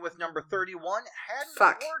 Back to me with number 31. Had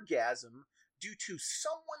an orgasm due to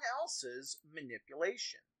someone else's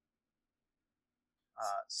manipulation.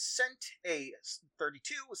 Sent a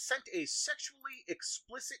sexually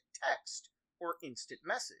explicit text or instant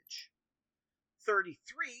message.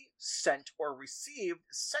 33. Sent or received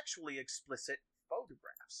sexually explicit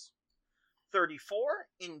photographs. 34.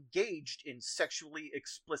 Engaged in sexually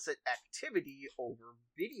explicit activity over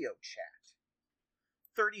video chat.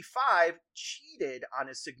 35. Cheated on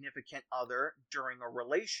a significant other during a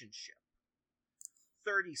relationship.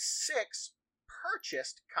 36.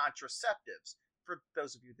 Purchased contraceptives. For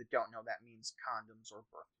those of you that don't know, that means condoms or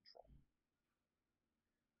birth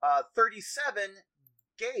control. 37.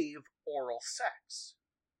 Gave oral sex.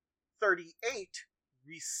 38.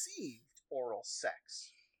 Received oral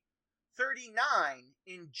sex. 39.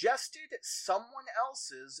 Ingested someone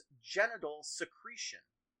else's genital secretion.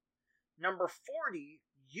 Number 40.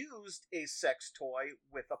 Used a sex toy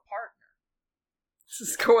with a partner. This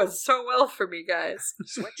is going so well for me, guys.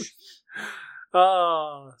 Switch.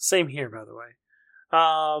 Same here, by the way.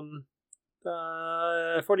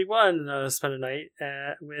 41. Spent a night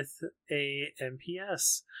with a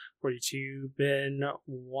MPS. 42. Been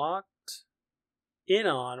walked in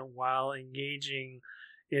on while engaging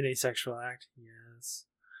in a sexual act. Yes.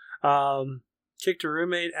 Kicked a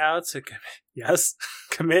roommate out to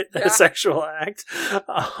commit a sexual act.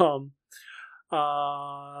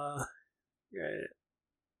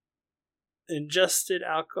 Ingested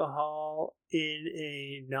alcohol in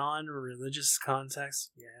a non-religious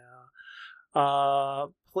context. Yeah.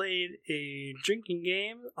 Played a drinking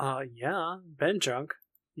game. Yeah. Been drunk.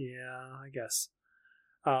 Yeah, I guess.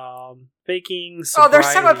 Faking sobriety.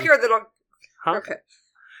 There's some up here that'll... Huh? Okay.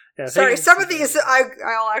 Yeah, sorry, some of these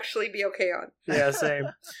I'll actually be okay on. Yeah,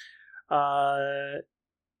 same.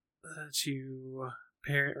 To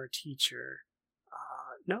parent or teacher.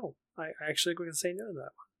 No, I actually going to say no to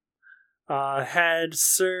that one. Had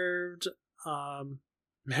served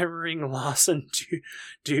memory loss and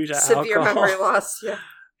due to severe alcohol. Memory loss. Yeah.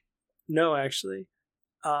 No, actually,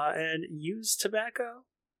 and used tobacco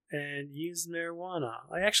and used marijuana.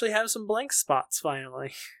 I actually have some blank spots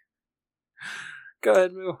finally. Go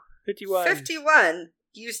ahead, Moo. 51. 51.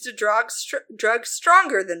 Used a drug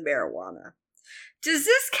stronger than marijuana. Does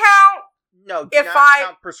this count? No, do not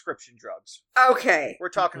count prescription drugs. Okay. We're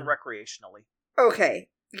talking recreationally. Okay.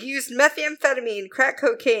 Used methamphetamine, crack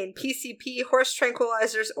cocaine, PCP, horse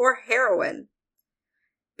tranquilizers, or heroin.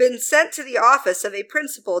 Been sent to the office of a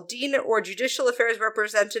principal, dean, or judicial affairs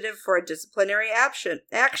representative for a disciplinary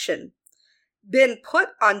action. Been put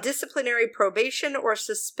on disciplinary probation or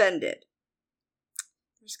suspended.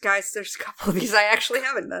 There's a couple of these I actually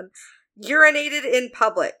haven't done. Urinated in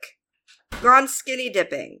public. Gone skinny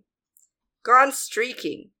dipping. Gone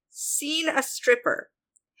streaking. Seen a stripper.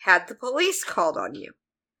 Had the police called on you.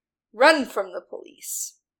 Run from the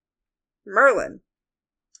police. Merlin.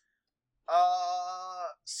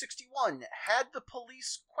 61. Had the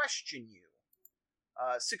police question you.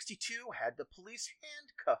 62, had the police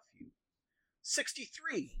handcuff you.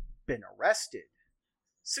 63, been arrested.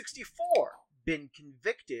 64, been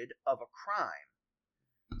convicted of a crime.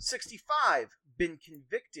 65, been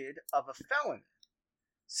convicted of a felony.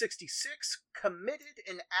 66, committed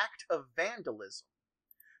an act of vandalism.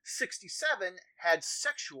 67, had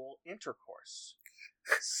sexual intercourse.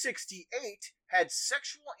 68, had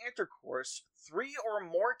sexual intercourse 3 or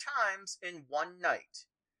more times in one night.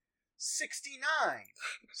 69.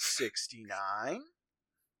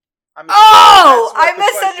 Oh! I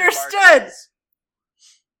misunderstood!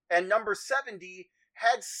 And number 70,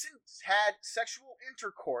 had sexual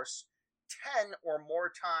intercourse 10 or more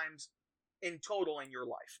times in total in your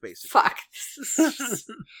life, basically. Fuck.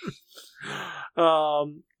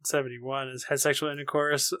 71 is had sexual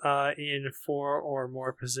intercourse in 4 or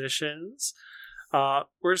more positions.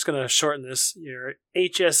 We're just gonna shorten this. Your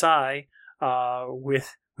HSI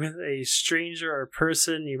with a stranger or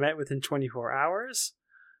person you met within 24 hours.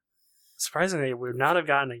 Surprisingly, we would not have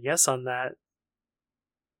gotten a yes on that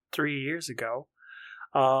 3 years ago.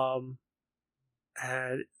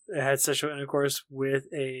 Had sexual intercourse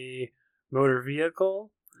with a motor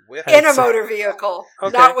vehicle. In a motor vehicle,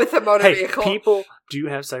 okay. Not with a motor vehicle. People do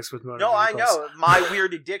have sex with motor vehicles. No, I know. My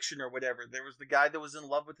weird addiction or whatever. There was the guy that was in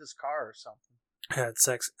love with his car or something. Had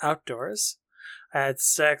sex outdoors. Had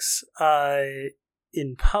sex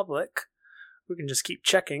in public. We can just keep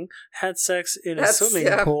checking. Had sex in a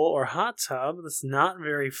swimming pool or hot tub. That's not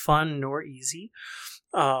very fun nor easy.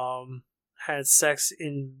 Had sex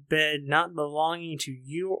in bed not belonging to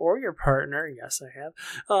you or your partner. Yes, I have.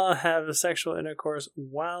 Have a sexual intercourse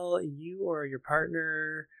while you or your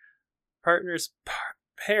partner's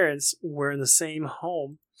parents were in the same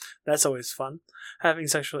home. That's always fun. Having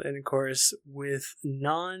sexual intercourse with give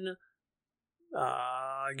me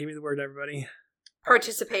the word, everybody.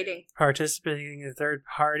 Participating in a third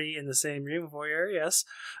party in the same room for you. Yes.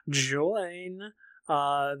 Join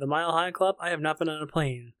the Mile High Club. I have not been on a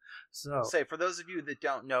plane. So, for those of you that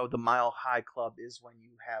don't know, the Mile High Club is when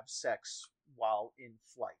you have sex while in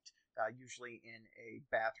flight, usually in a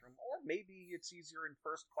bathroom, or maybe it's easier in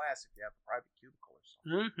first class if you have a private cubicle or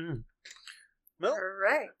something. Mm-hmm. All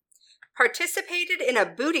right. Participated in a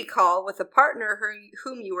booty call with a partner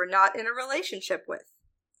whom you were not in a relationship with.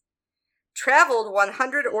 Traveled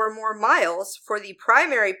 100 or more miles for the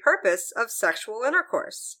primary purpose of sexual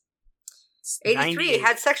intercourse. 83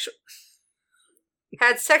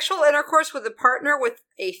 had sexual intercourse with a partner with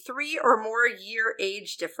a 3 or more year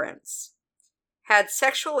age difference. Had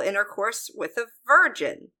sexual intercourse with a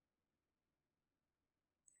virgin.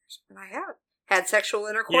 Here's what I have. Had sexual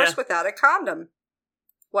intercourse without a condom.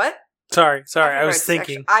 What? Sorry. I was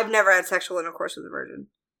thinking. I've never had sexual intercourse with a virgin.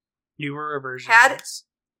 You were a virgin.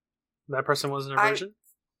 That person wasn't a virgin?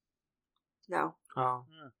 No. Oh.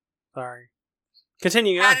 Sorry.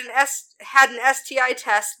 Continue. Had an STI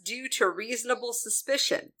test due to reasonable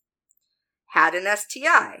suspicion. Had an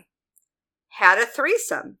STI. Had a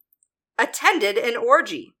threesome. Attended an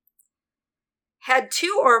orgy. Had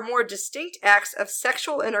 2 or more distinct acts of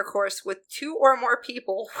sexual intercourse with 2 or more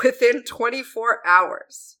people within 24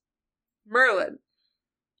 hours. Merlin.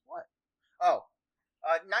 What? Oh.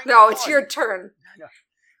 91. No, it's your turn. No.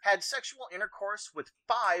 Had sexual intercourse with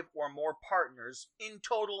 5 or more partners in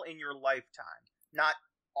total in your lifetime. Not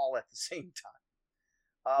all at the same time.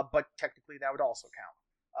 But technically that would also count.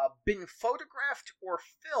 Been photographed or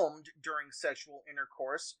filmed during sexual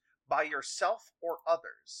intercourse by yourself or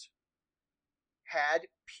others. Had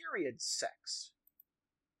period sex.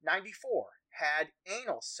 94. Had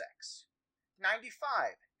anal sex.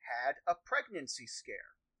 95. Had a pregnancy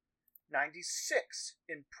scare. 96.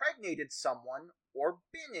 Impregnated someone or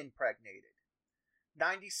been impregnated.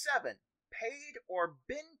 97. Paid or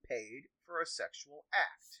been paid for a sexual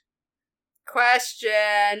act.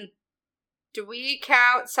 Question. Do we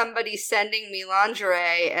count somebody sending me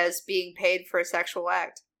lingerie as being paid for a sexual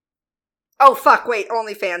act? Oh, fuck, wait,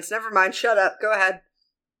 OnlyFans. Never mind, shut up. Go ahead.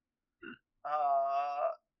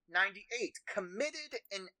 98. Committed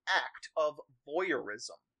an act of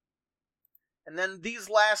voyeurism. And then these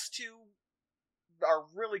last two are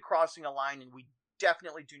really crossing a line, and we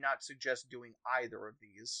definitely do not suggest doing either of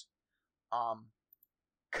these.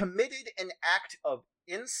 Committed an act of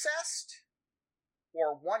incest,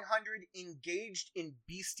 or 100 engaged in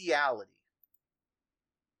bestiality.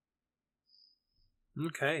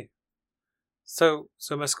 Okay. So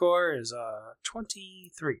my score is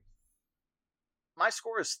 23. My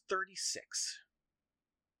score is 36.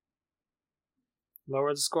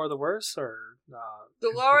 Lower the score, the worse, or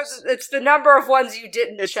the lower? It's the number of ones you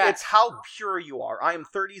didn't check. It's how pure you are. I am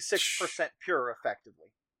 36% pure, effectively.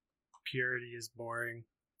 purity is boring.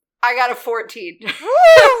 I got a 14.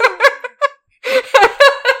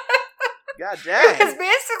 God dang. It's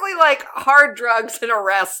basically like hard drugs and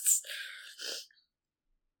arrests.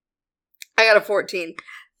 I got a 14.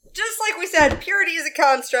 Just like we said, purity is a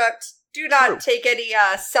construct. Do not take any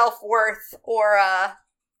self-worth or,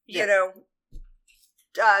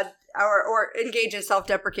 or engage in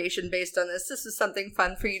self-deprecation based on this. This is something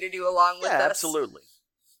fun for you to do along with us. Absolutely.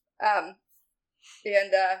 And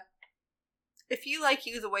if you like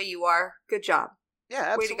you the way you are, good job.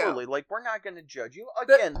 Yeah, Way to go. absolutely. Like, we're not going to judge you.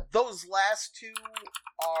 Again, those last two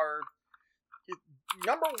are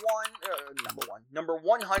number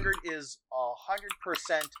 100 is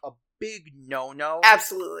 100% a big no-no.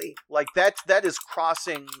 Absolutely. Like, that is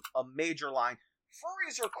crossing a major line.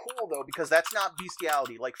 Furries are cool, though, because that's not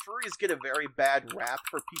bestiality. Like, furries get a very bad rap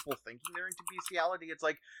for people thinking they're into bestiality. It's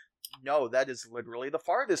like, no, that is literally the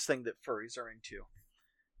farthest thing that furries are into.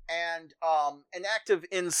 And an act of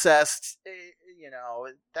incest,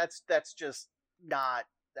 that's just not,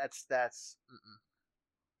 that's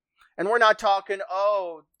And we're not talking,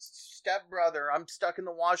 stepbrother, I'm stuck in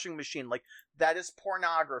the washing machine. Like, that is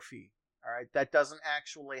pornography. All right, that doesn't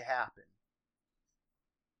actually happen.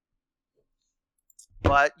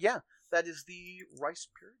 But yeah, that is the Rice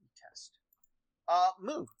Purity test.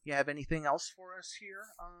 Moo, you have anything else for us here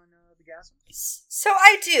on the Gasm? So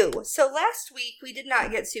I do. So last week we did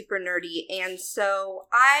not get super nerdy, and so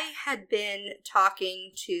I had been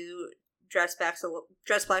talking to Dressblacks a little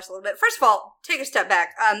bit. First of all, take a step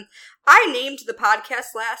back. I named the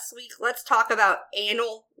podcast last week, Let's Talk About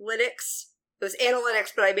Analytics. It was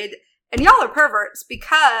analytics, but I made... And y'all are perverts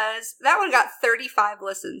because that one got 35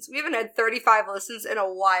 listens. We haven't had 35 listens in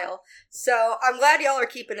a while. So I'm glad y'all are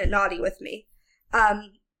keeping it naughty with me.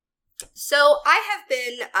 So I have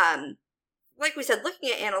been, like we said, looking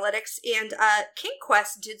at analytics, and King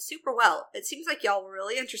Quest did super well. It seems like y'all were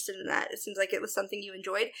really interested in that. It seems like it was something you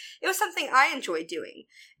enjoyed. It was something I enjoyed doing.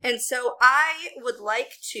 And so I would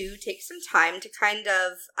like to take some time to kind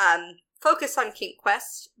of focus on King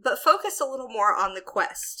Quest, but focus a little more on the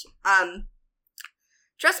quest.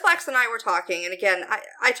 Dressblacks and I were talking, and again,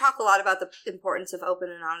 I talk a lot about the importance of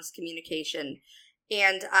open and honest communication.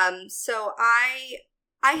 And so I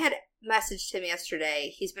had messaged him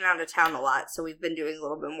yesterday. He's been out of town a lot, so we've been doing a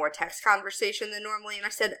little bit more text conversation than normally. And I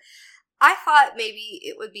said, I thought maybe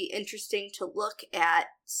it would be interesting to look at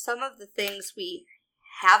some of the things we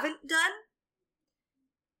haven't done,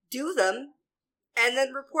 do them, and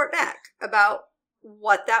then report back about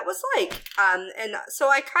what that was like. And so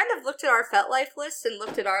I kind of looked at our FetLife list and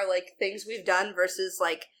looked at our like things we've done versus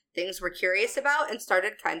like things we're curious about, and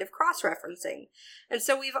started kind of cross-referencing. And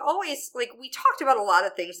so we've always, like, we talked about a lot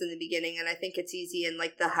of things in the beginning, and I think it's easy in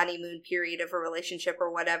like the honeymoon period of a relationship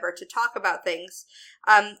or whatever to talk about things.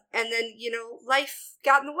 And then, life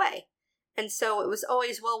got in the way. And so it was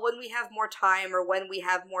always, well, when we have more time, or when we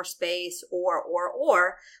have more space, or,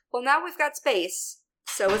 well, now we've got space,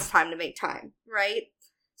 so it's time to make time, right?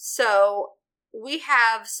 So we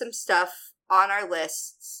have some stuff on our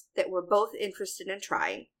lists that we're both interested in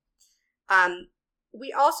trying.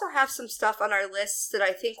 We also have some stuff on our lists that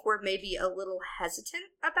I think we're maybe a little hesitant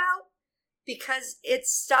about, because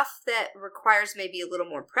it's stuff that requires maybe a little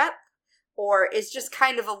more prep, or is just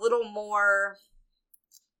kind of a little more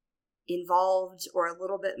involved, or a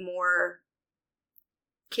little bit more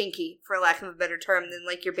kinky, for lack of a better term, than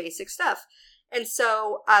like your basic stuff. And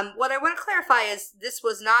so what I want to clarify is this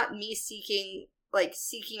was not me seeking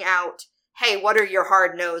out, hey, what are your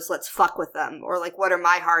hard no's, let's fuck with them, or like, what are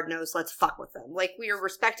my hard no's, let's fuck with them. Like, we are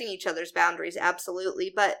respecting each other's boundaries,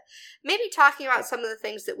 absolutely, but maybe talking about some of the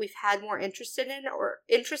things that we've had more interest in, or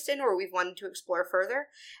we've wanted to explore further.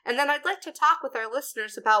 And then I'd like to talk with our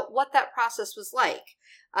listeners about what that process was like.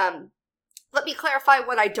 Let me clarify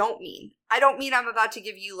what I don't mean. I don't mean I'm about to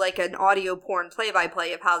give you like an audio porn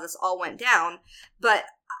play-by-play of how this all went down, but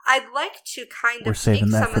I'd like to kind of We're saving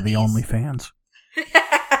take that some for of the these... OnlyFans.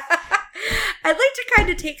 I'd like to kind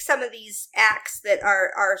of take some of these acts that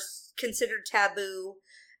are considered taboo,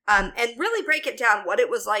 and really break it down, what it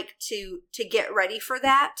was like to get ready for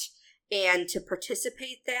that, and to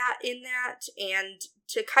participate in that, and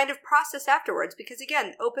to kind of process afterwards. Because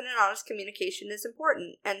again, open and honest communication is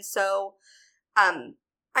important. And so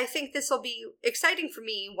I think this will be exciting for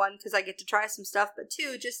me, one, because I get to try some stuff, but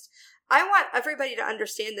two, just I want everybody to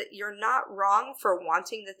understand that you're not wrong for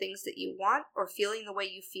wanting the things that you want or feeling the way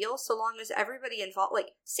you feel, so long as everybody involved,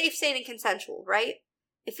 like, safe, sane, and consensual, right?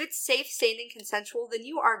 If it's safe, sane, and consensual, then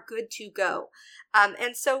you are good to go.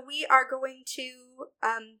 And so we are going to,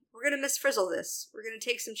 we're going to misfrizzle this. We're going to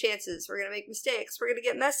take some chances. We're going to make mistakes. We're going to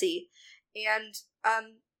get messy. And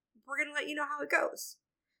we're going to let you know how it goes.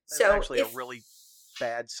 That's actually a really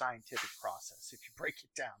bad scientific process if you break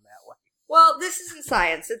it down that way. Well, this isn't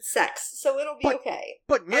science, it's sex, so it'll be okay.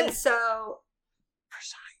 But and so for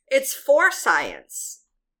science. It's for science,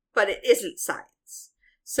 but it isn't science.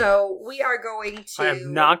 So we are going to... I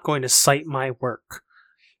am not going to cite my work.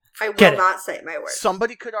 I will not cite my work.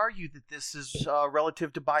 Somebody could argue that this is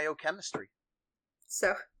relative to biochemistry.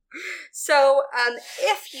 So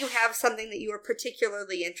if you have something that you are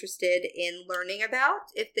particularly interested in learning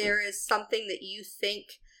about, if there is something that you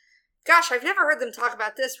think, gosh, I've never heard them talk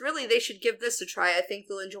about this, really they should give this a try, I think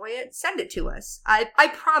they'll enjoy it, send it to us.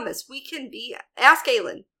 I promise we can be, ask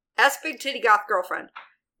Aylin, ask Big Titty Goth Girlfriend,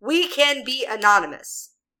 we can be anonymous.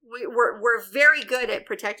 We're very good at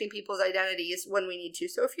protecting people's identities when we need to.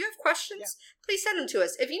 So if you have questions, please send them to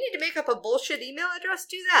us. If you need to make up a bullshit email address,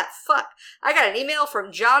 do that. Fuck. I got an email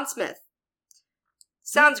from John Smith.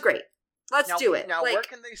 Sounds great. Let's do it. Now, where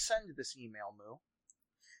can they send this email, Moo?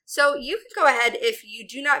 So you can go ahead if you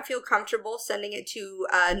do not feel comfortable sending it to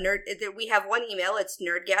we have one email. It's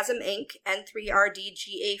nerdgasminc,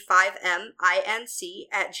 N3RDGA5MINC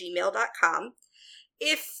 @gmail.com.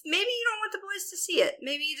 If maybe you don't want the boys to see it,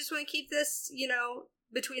 maybe you just want to keep this,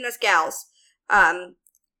 between us gals,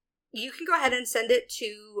 you can go ahead and send it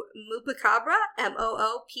to Moopacabra,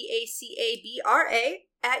 MOOPACABRA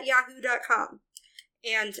 @yahoo.com.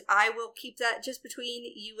 And I will keep that just between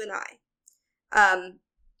you and I.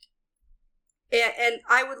 And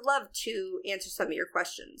I would love to answer some of your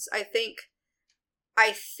questions. I think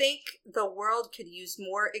the world could use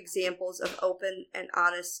more examples of open and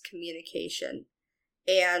honest communication.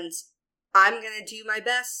 And I'm going to do my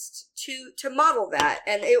best to model that.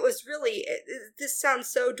 And it was really, this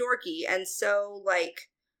sounds so dorky and so,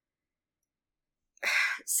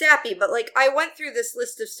 sappy, but, I went through this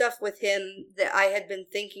list of stuff with him that I had been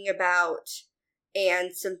thinking about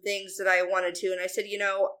and some things that I wanted to, and I said,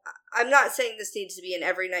 I'm not saying this needs to be an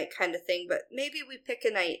every night kind of thing, but maybe we pick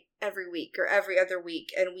a night every week or every other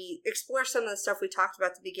week, and we explore some of the stuff we talked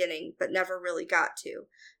about at the beginning, but never really got to.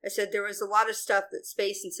 I said there was a lot of stuff that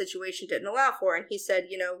space and situation didn't allow for, and he said,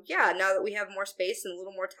 now that we have more space and a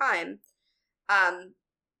little more time, and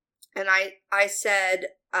I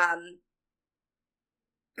said,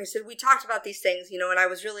 we talked about these things, and I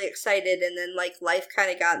was really excited, and then, life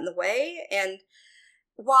kind of got in the way, and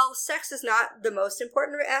while sex is not the most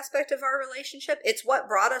important aspect of our relationship, it's what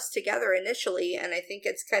brought us together initially, and I think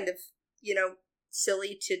it's kind of,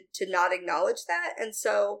 silly to not acknowledge that, and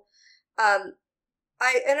so, I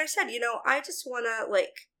said, I just want to,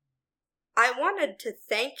 I wanted to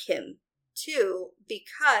thank him, too,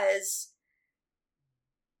 because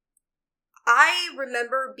I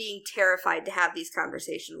remember being terrified to have these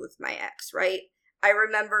conversations with my ex, right? I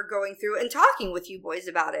remember going through and talking with you boys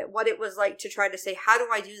about it, what it was like to try to say, how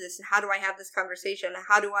do I do this? And how do I have this conversation? And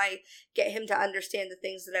how do I get him to understand the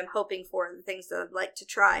things that I'm hoping for and the things that I'd like to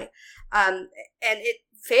try? And it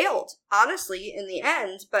failed, honestly, in the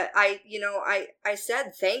end. But I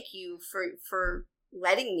said, thank you for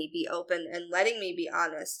letting me be open and letting me be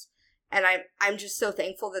honest. And I'm just so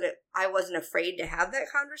thankful that I wasn't afraid to have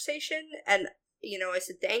that conversation. And, I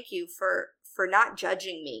said, thank you for not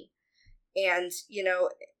judging me. And,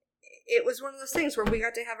 it was one of those things where we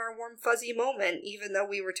got to have our warm, fuzzy moment, even though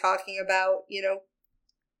we were talking about,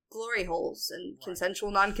 glory holes and consensual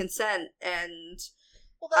non-consent and...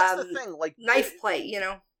 Well, that's the thing, knife play,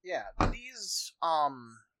 Yeah, these, I'll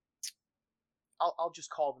just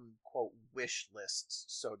call them, quote, wish lists,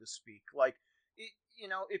 so to speak.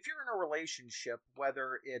 If you're in a relationship,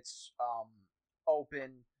 whether it's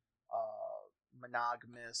open,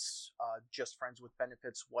 monogamous, just friends with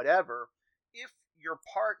benefits, whatever, if your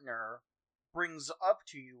partner brings up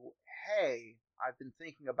to you, hey, I've been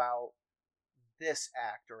thinking about this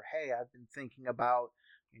act, or hey, I've been thinking about,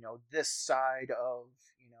 this side of,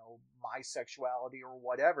 my sexuality or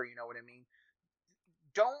whatever, you know what I mean?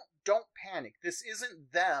 Don't panic. This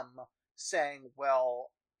isn't them saying,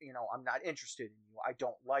 well, I'm not interested in you. I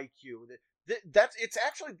don't like you. It's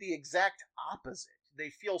actually the exact opposite. They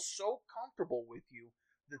feel so comfortable with you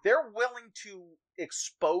that they're willing to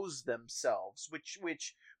expose themselves, which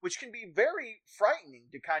can be very frightening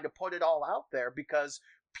to kind of put it all out there, because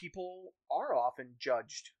people are often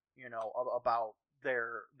judged, about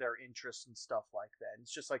their interests and stuff like that. And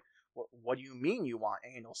it's just like, what do you mean you want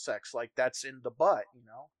anal sex? That's in the butt,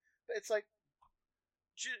 But it's like,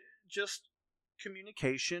 just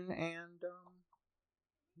communication and,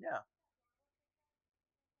 yeah.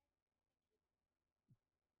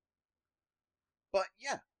 But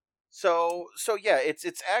yeah, so yeah,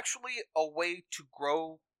 it's actually a way to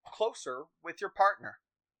grow closer with your partner.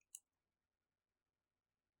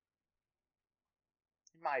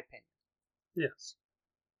 in my opinion. Yes.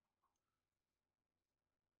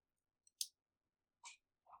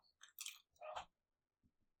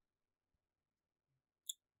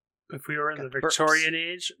 If we were in the Victorian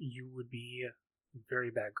age, you would be a very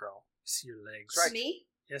bad girl. See your legs. Right. Me?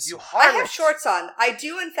 Yes. You I harlot. have shorts on. I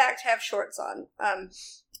do, in fact, have shorts on.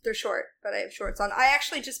 They're short, but I have shorts on. I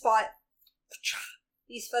actually just bought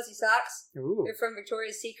these fuzzy socks. Ooh. They're from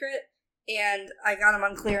Victoria's Secret, and I got them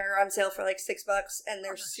on sale for like $6, and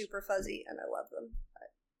they're super fuzzy, and I love them.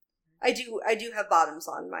 I do have bottoms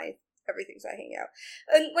on my everything's I hang out,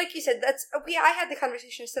 and like you said, I had the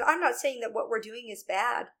conversation. I said I'm not saying that what we're doing is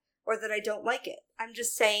bad or that I don't like it. I'm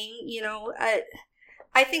just saying,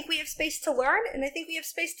 I think we have space to learn, and I think we have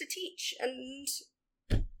space to teach, and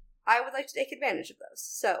I would like to take advantage of those.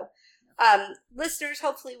 So, listeners,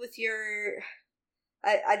 hopefully with your,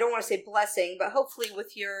 I don't want to say blessing, but hopefully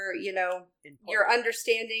with your, your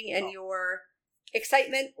understanding and your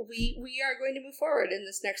excitement, we are going to move forward in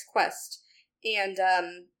this next quest. And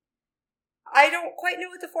I don't quite know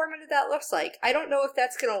what the format of that looks like. I don't know if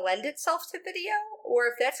that's going to lend itself to video or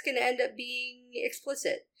if that's going to end up being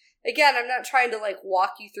explicit. Again, I'm not trying to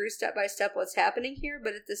walk you through step by step what's happening here,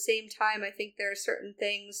 but at the same time, I think there are certain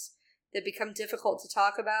things that become difficult to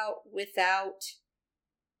talk about without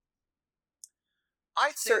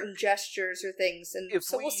certain gestures or things, and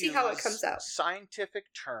so we'll see how it comes out.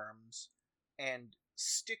 Scientific terms and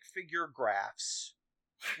stick figure graphs,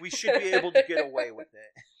 we should be able to get away with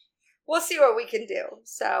it. We'll see what we can do.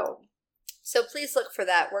 So please look for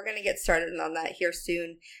that. We're going to get started on that here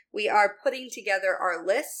soon. We are putting together our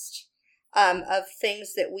list of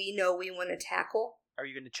things that we know we want to tackle. Are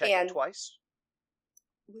you going to check it twice?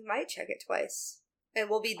 We might check it twice. And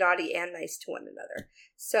we'll be naughty and nice to one another.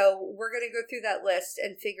 So we're going to go through that list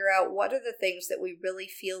and figure out what are the things that we really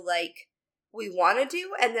feel like we want to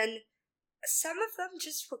do. And then some of them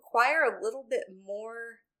just require a little bit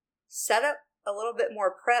more setup, a little bit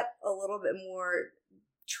more prep, a little bit more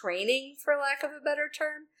training, for lack of a better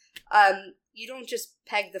term. You don't just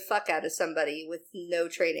peg the fuck out of somebody with no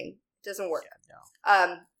training. It doesn't work. Yeah,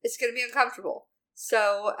 no. It's going to be uncomfortable.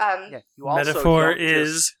 So, you also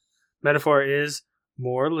metaphor is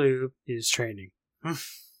more lube is training.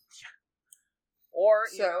 Or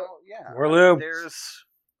more lube.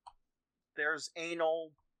 There's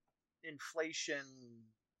anal inflation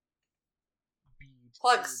bead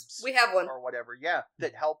plugs. We have one or whatever. Yeah,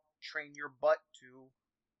 that help train your butt to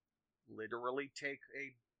literally take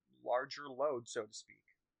a larger load, so to speak.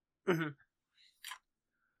 Mm-hmm.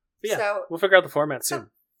 Yeah, so, we'll figure out the format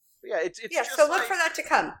soon. It's just so look for that to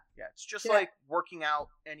come. Yeah, it's just like working out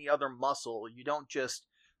any other muscle. You don't just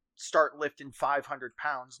start lifting 500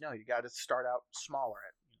 pounds. No, you got to start out smaller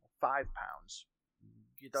at 5 pounds.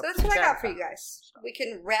 So that's what I got for you guys. We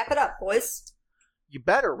can wrap it up, boys. You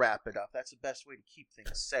better wrap it up. That's the best way to keep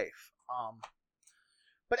things safe.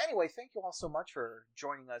 But anyway, thank you all so much for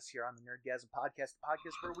joining us here on the Nerdgasm Podcast, the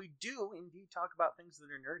podcast where we do indeed talk about things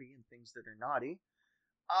that are nerdy and things that are naughty.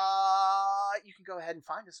 You can go ahead and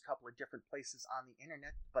find us a couple of different places on the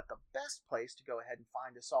internet, but the best place to go ahead and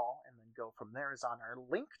find us all and then go from there is on our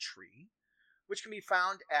link tree, which can be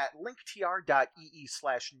found at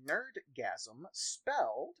linktr.ee/nerdgasm,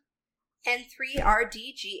 spelled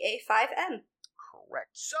N3RDGA5M.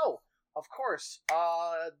 Correct. So, of course,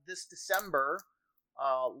 this December,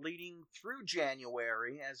 leading through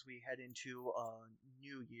January as we head into a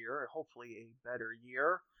new year, hopefully a better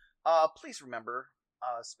year, please remember,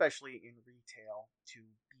 especially in retail, to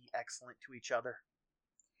be excellent to each other.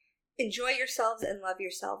 Enjoy yourselves and love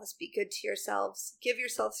yourselves. Be good to yourselves. Give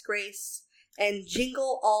yourselves grace. And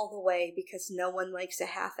jingle all the way, because no one likes a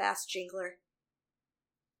half-assed jingler.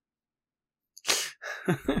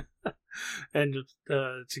 And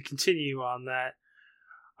to continue on that,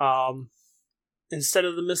 instead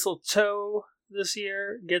of the mistletoe this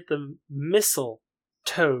year, get the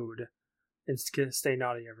missile-toed. And stay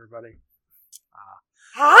naughty, everybody.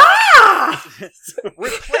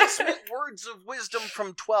 Replacement words of wisdom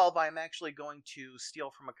from 12 I'm actually going to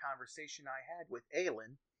steal from a conversation I had with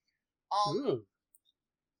Aelin.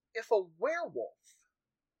 If a werewolf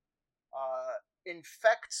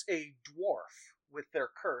infects a dwarf with their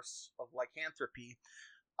curse of lycanthropy,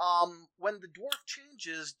 when the dwarf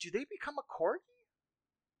changes, do they become a corgi?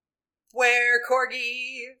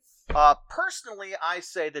 Corgi? Personally, I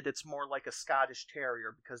say that it's more like a Scottish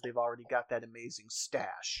Terrier because they've already got that amazing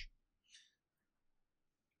stash.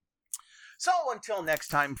 So until next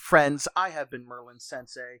time, friends, I have been Merlin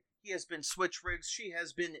Sensei. He has been Switch Riggs. She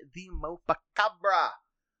has been the Mopacabra.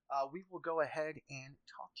 We will go ahead and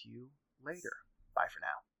talk to you later. Bye for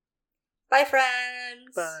now. Bye,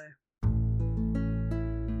 friends. Bye.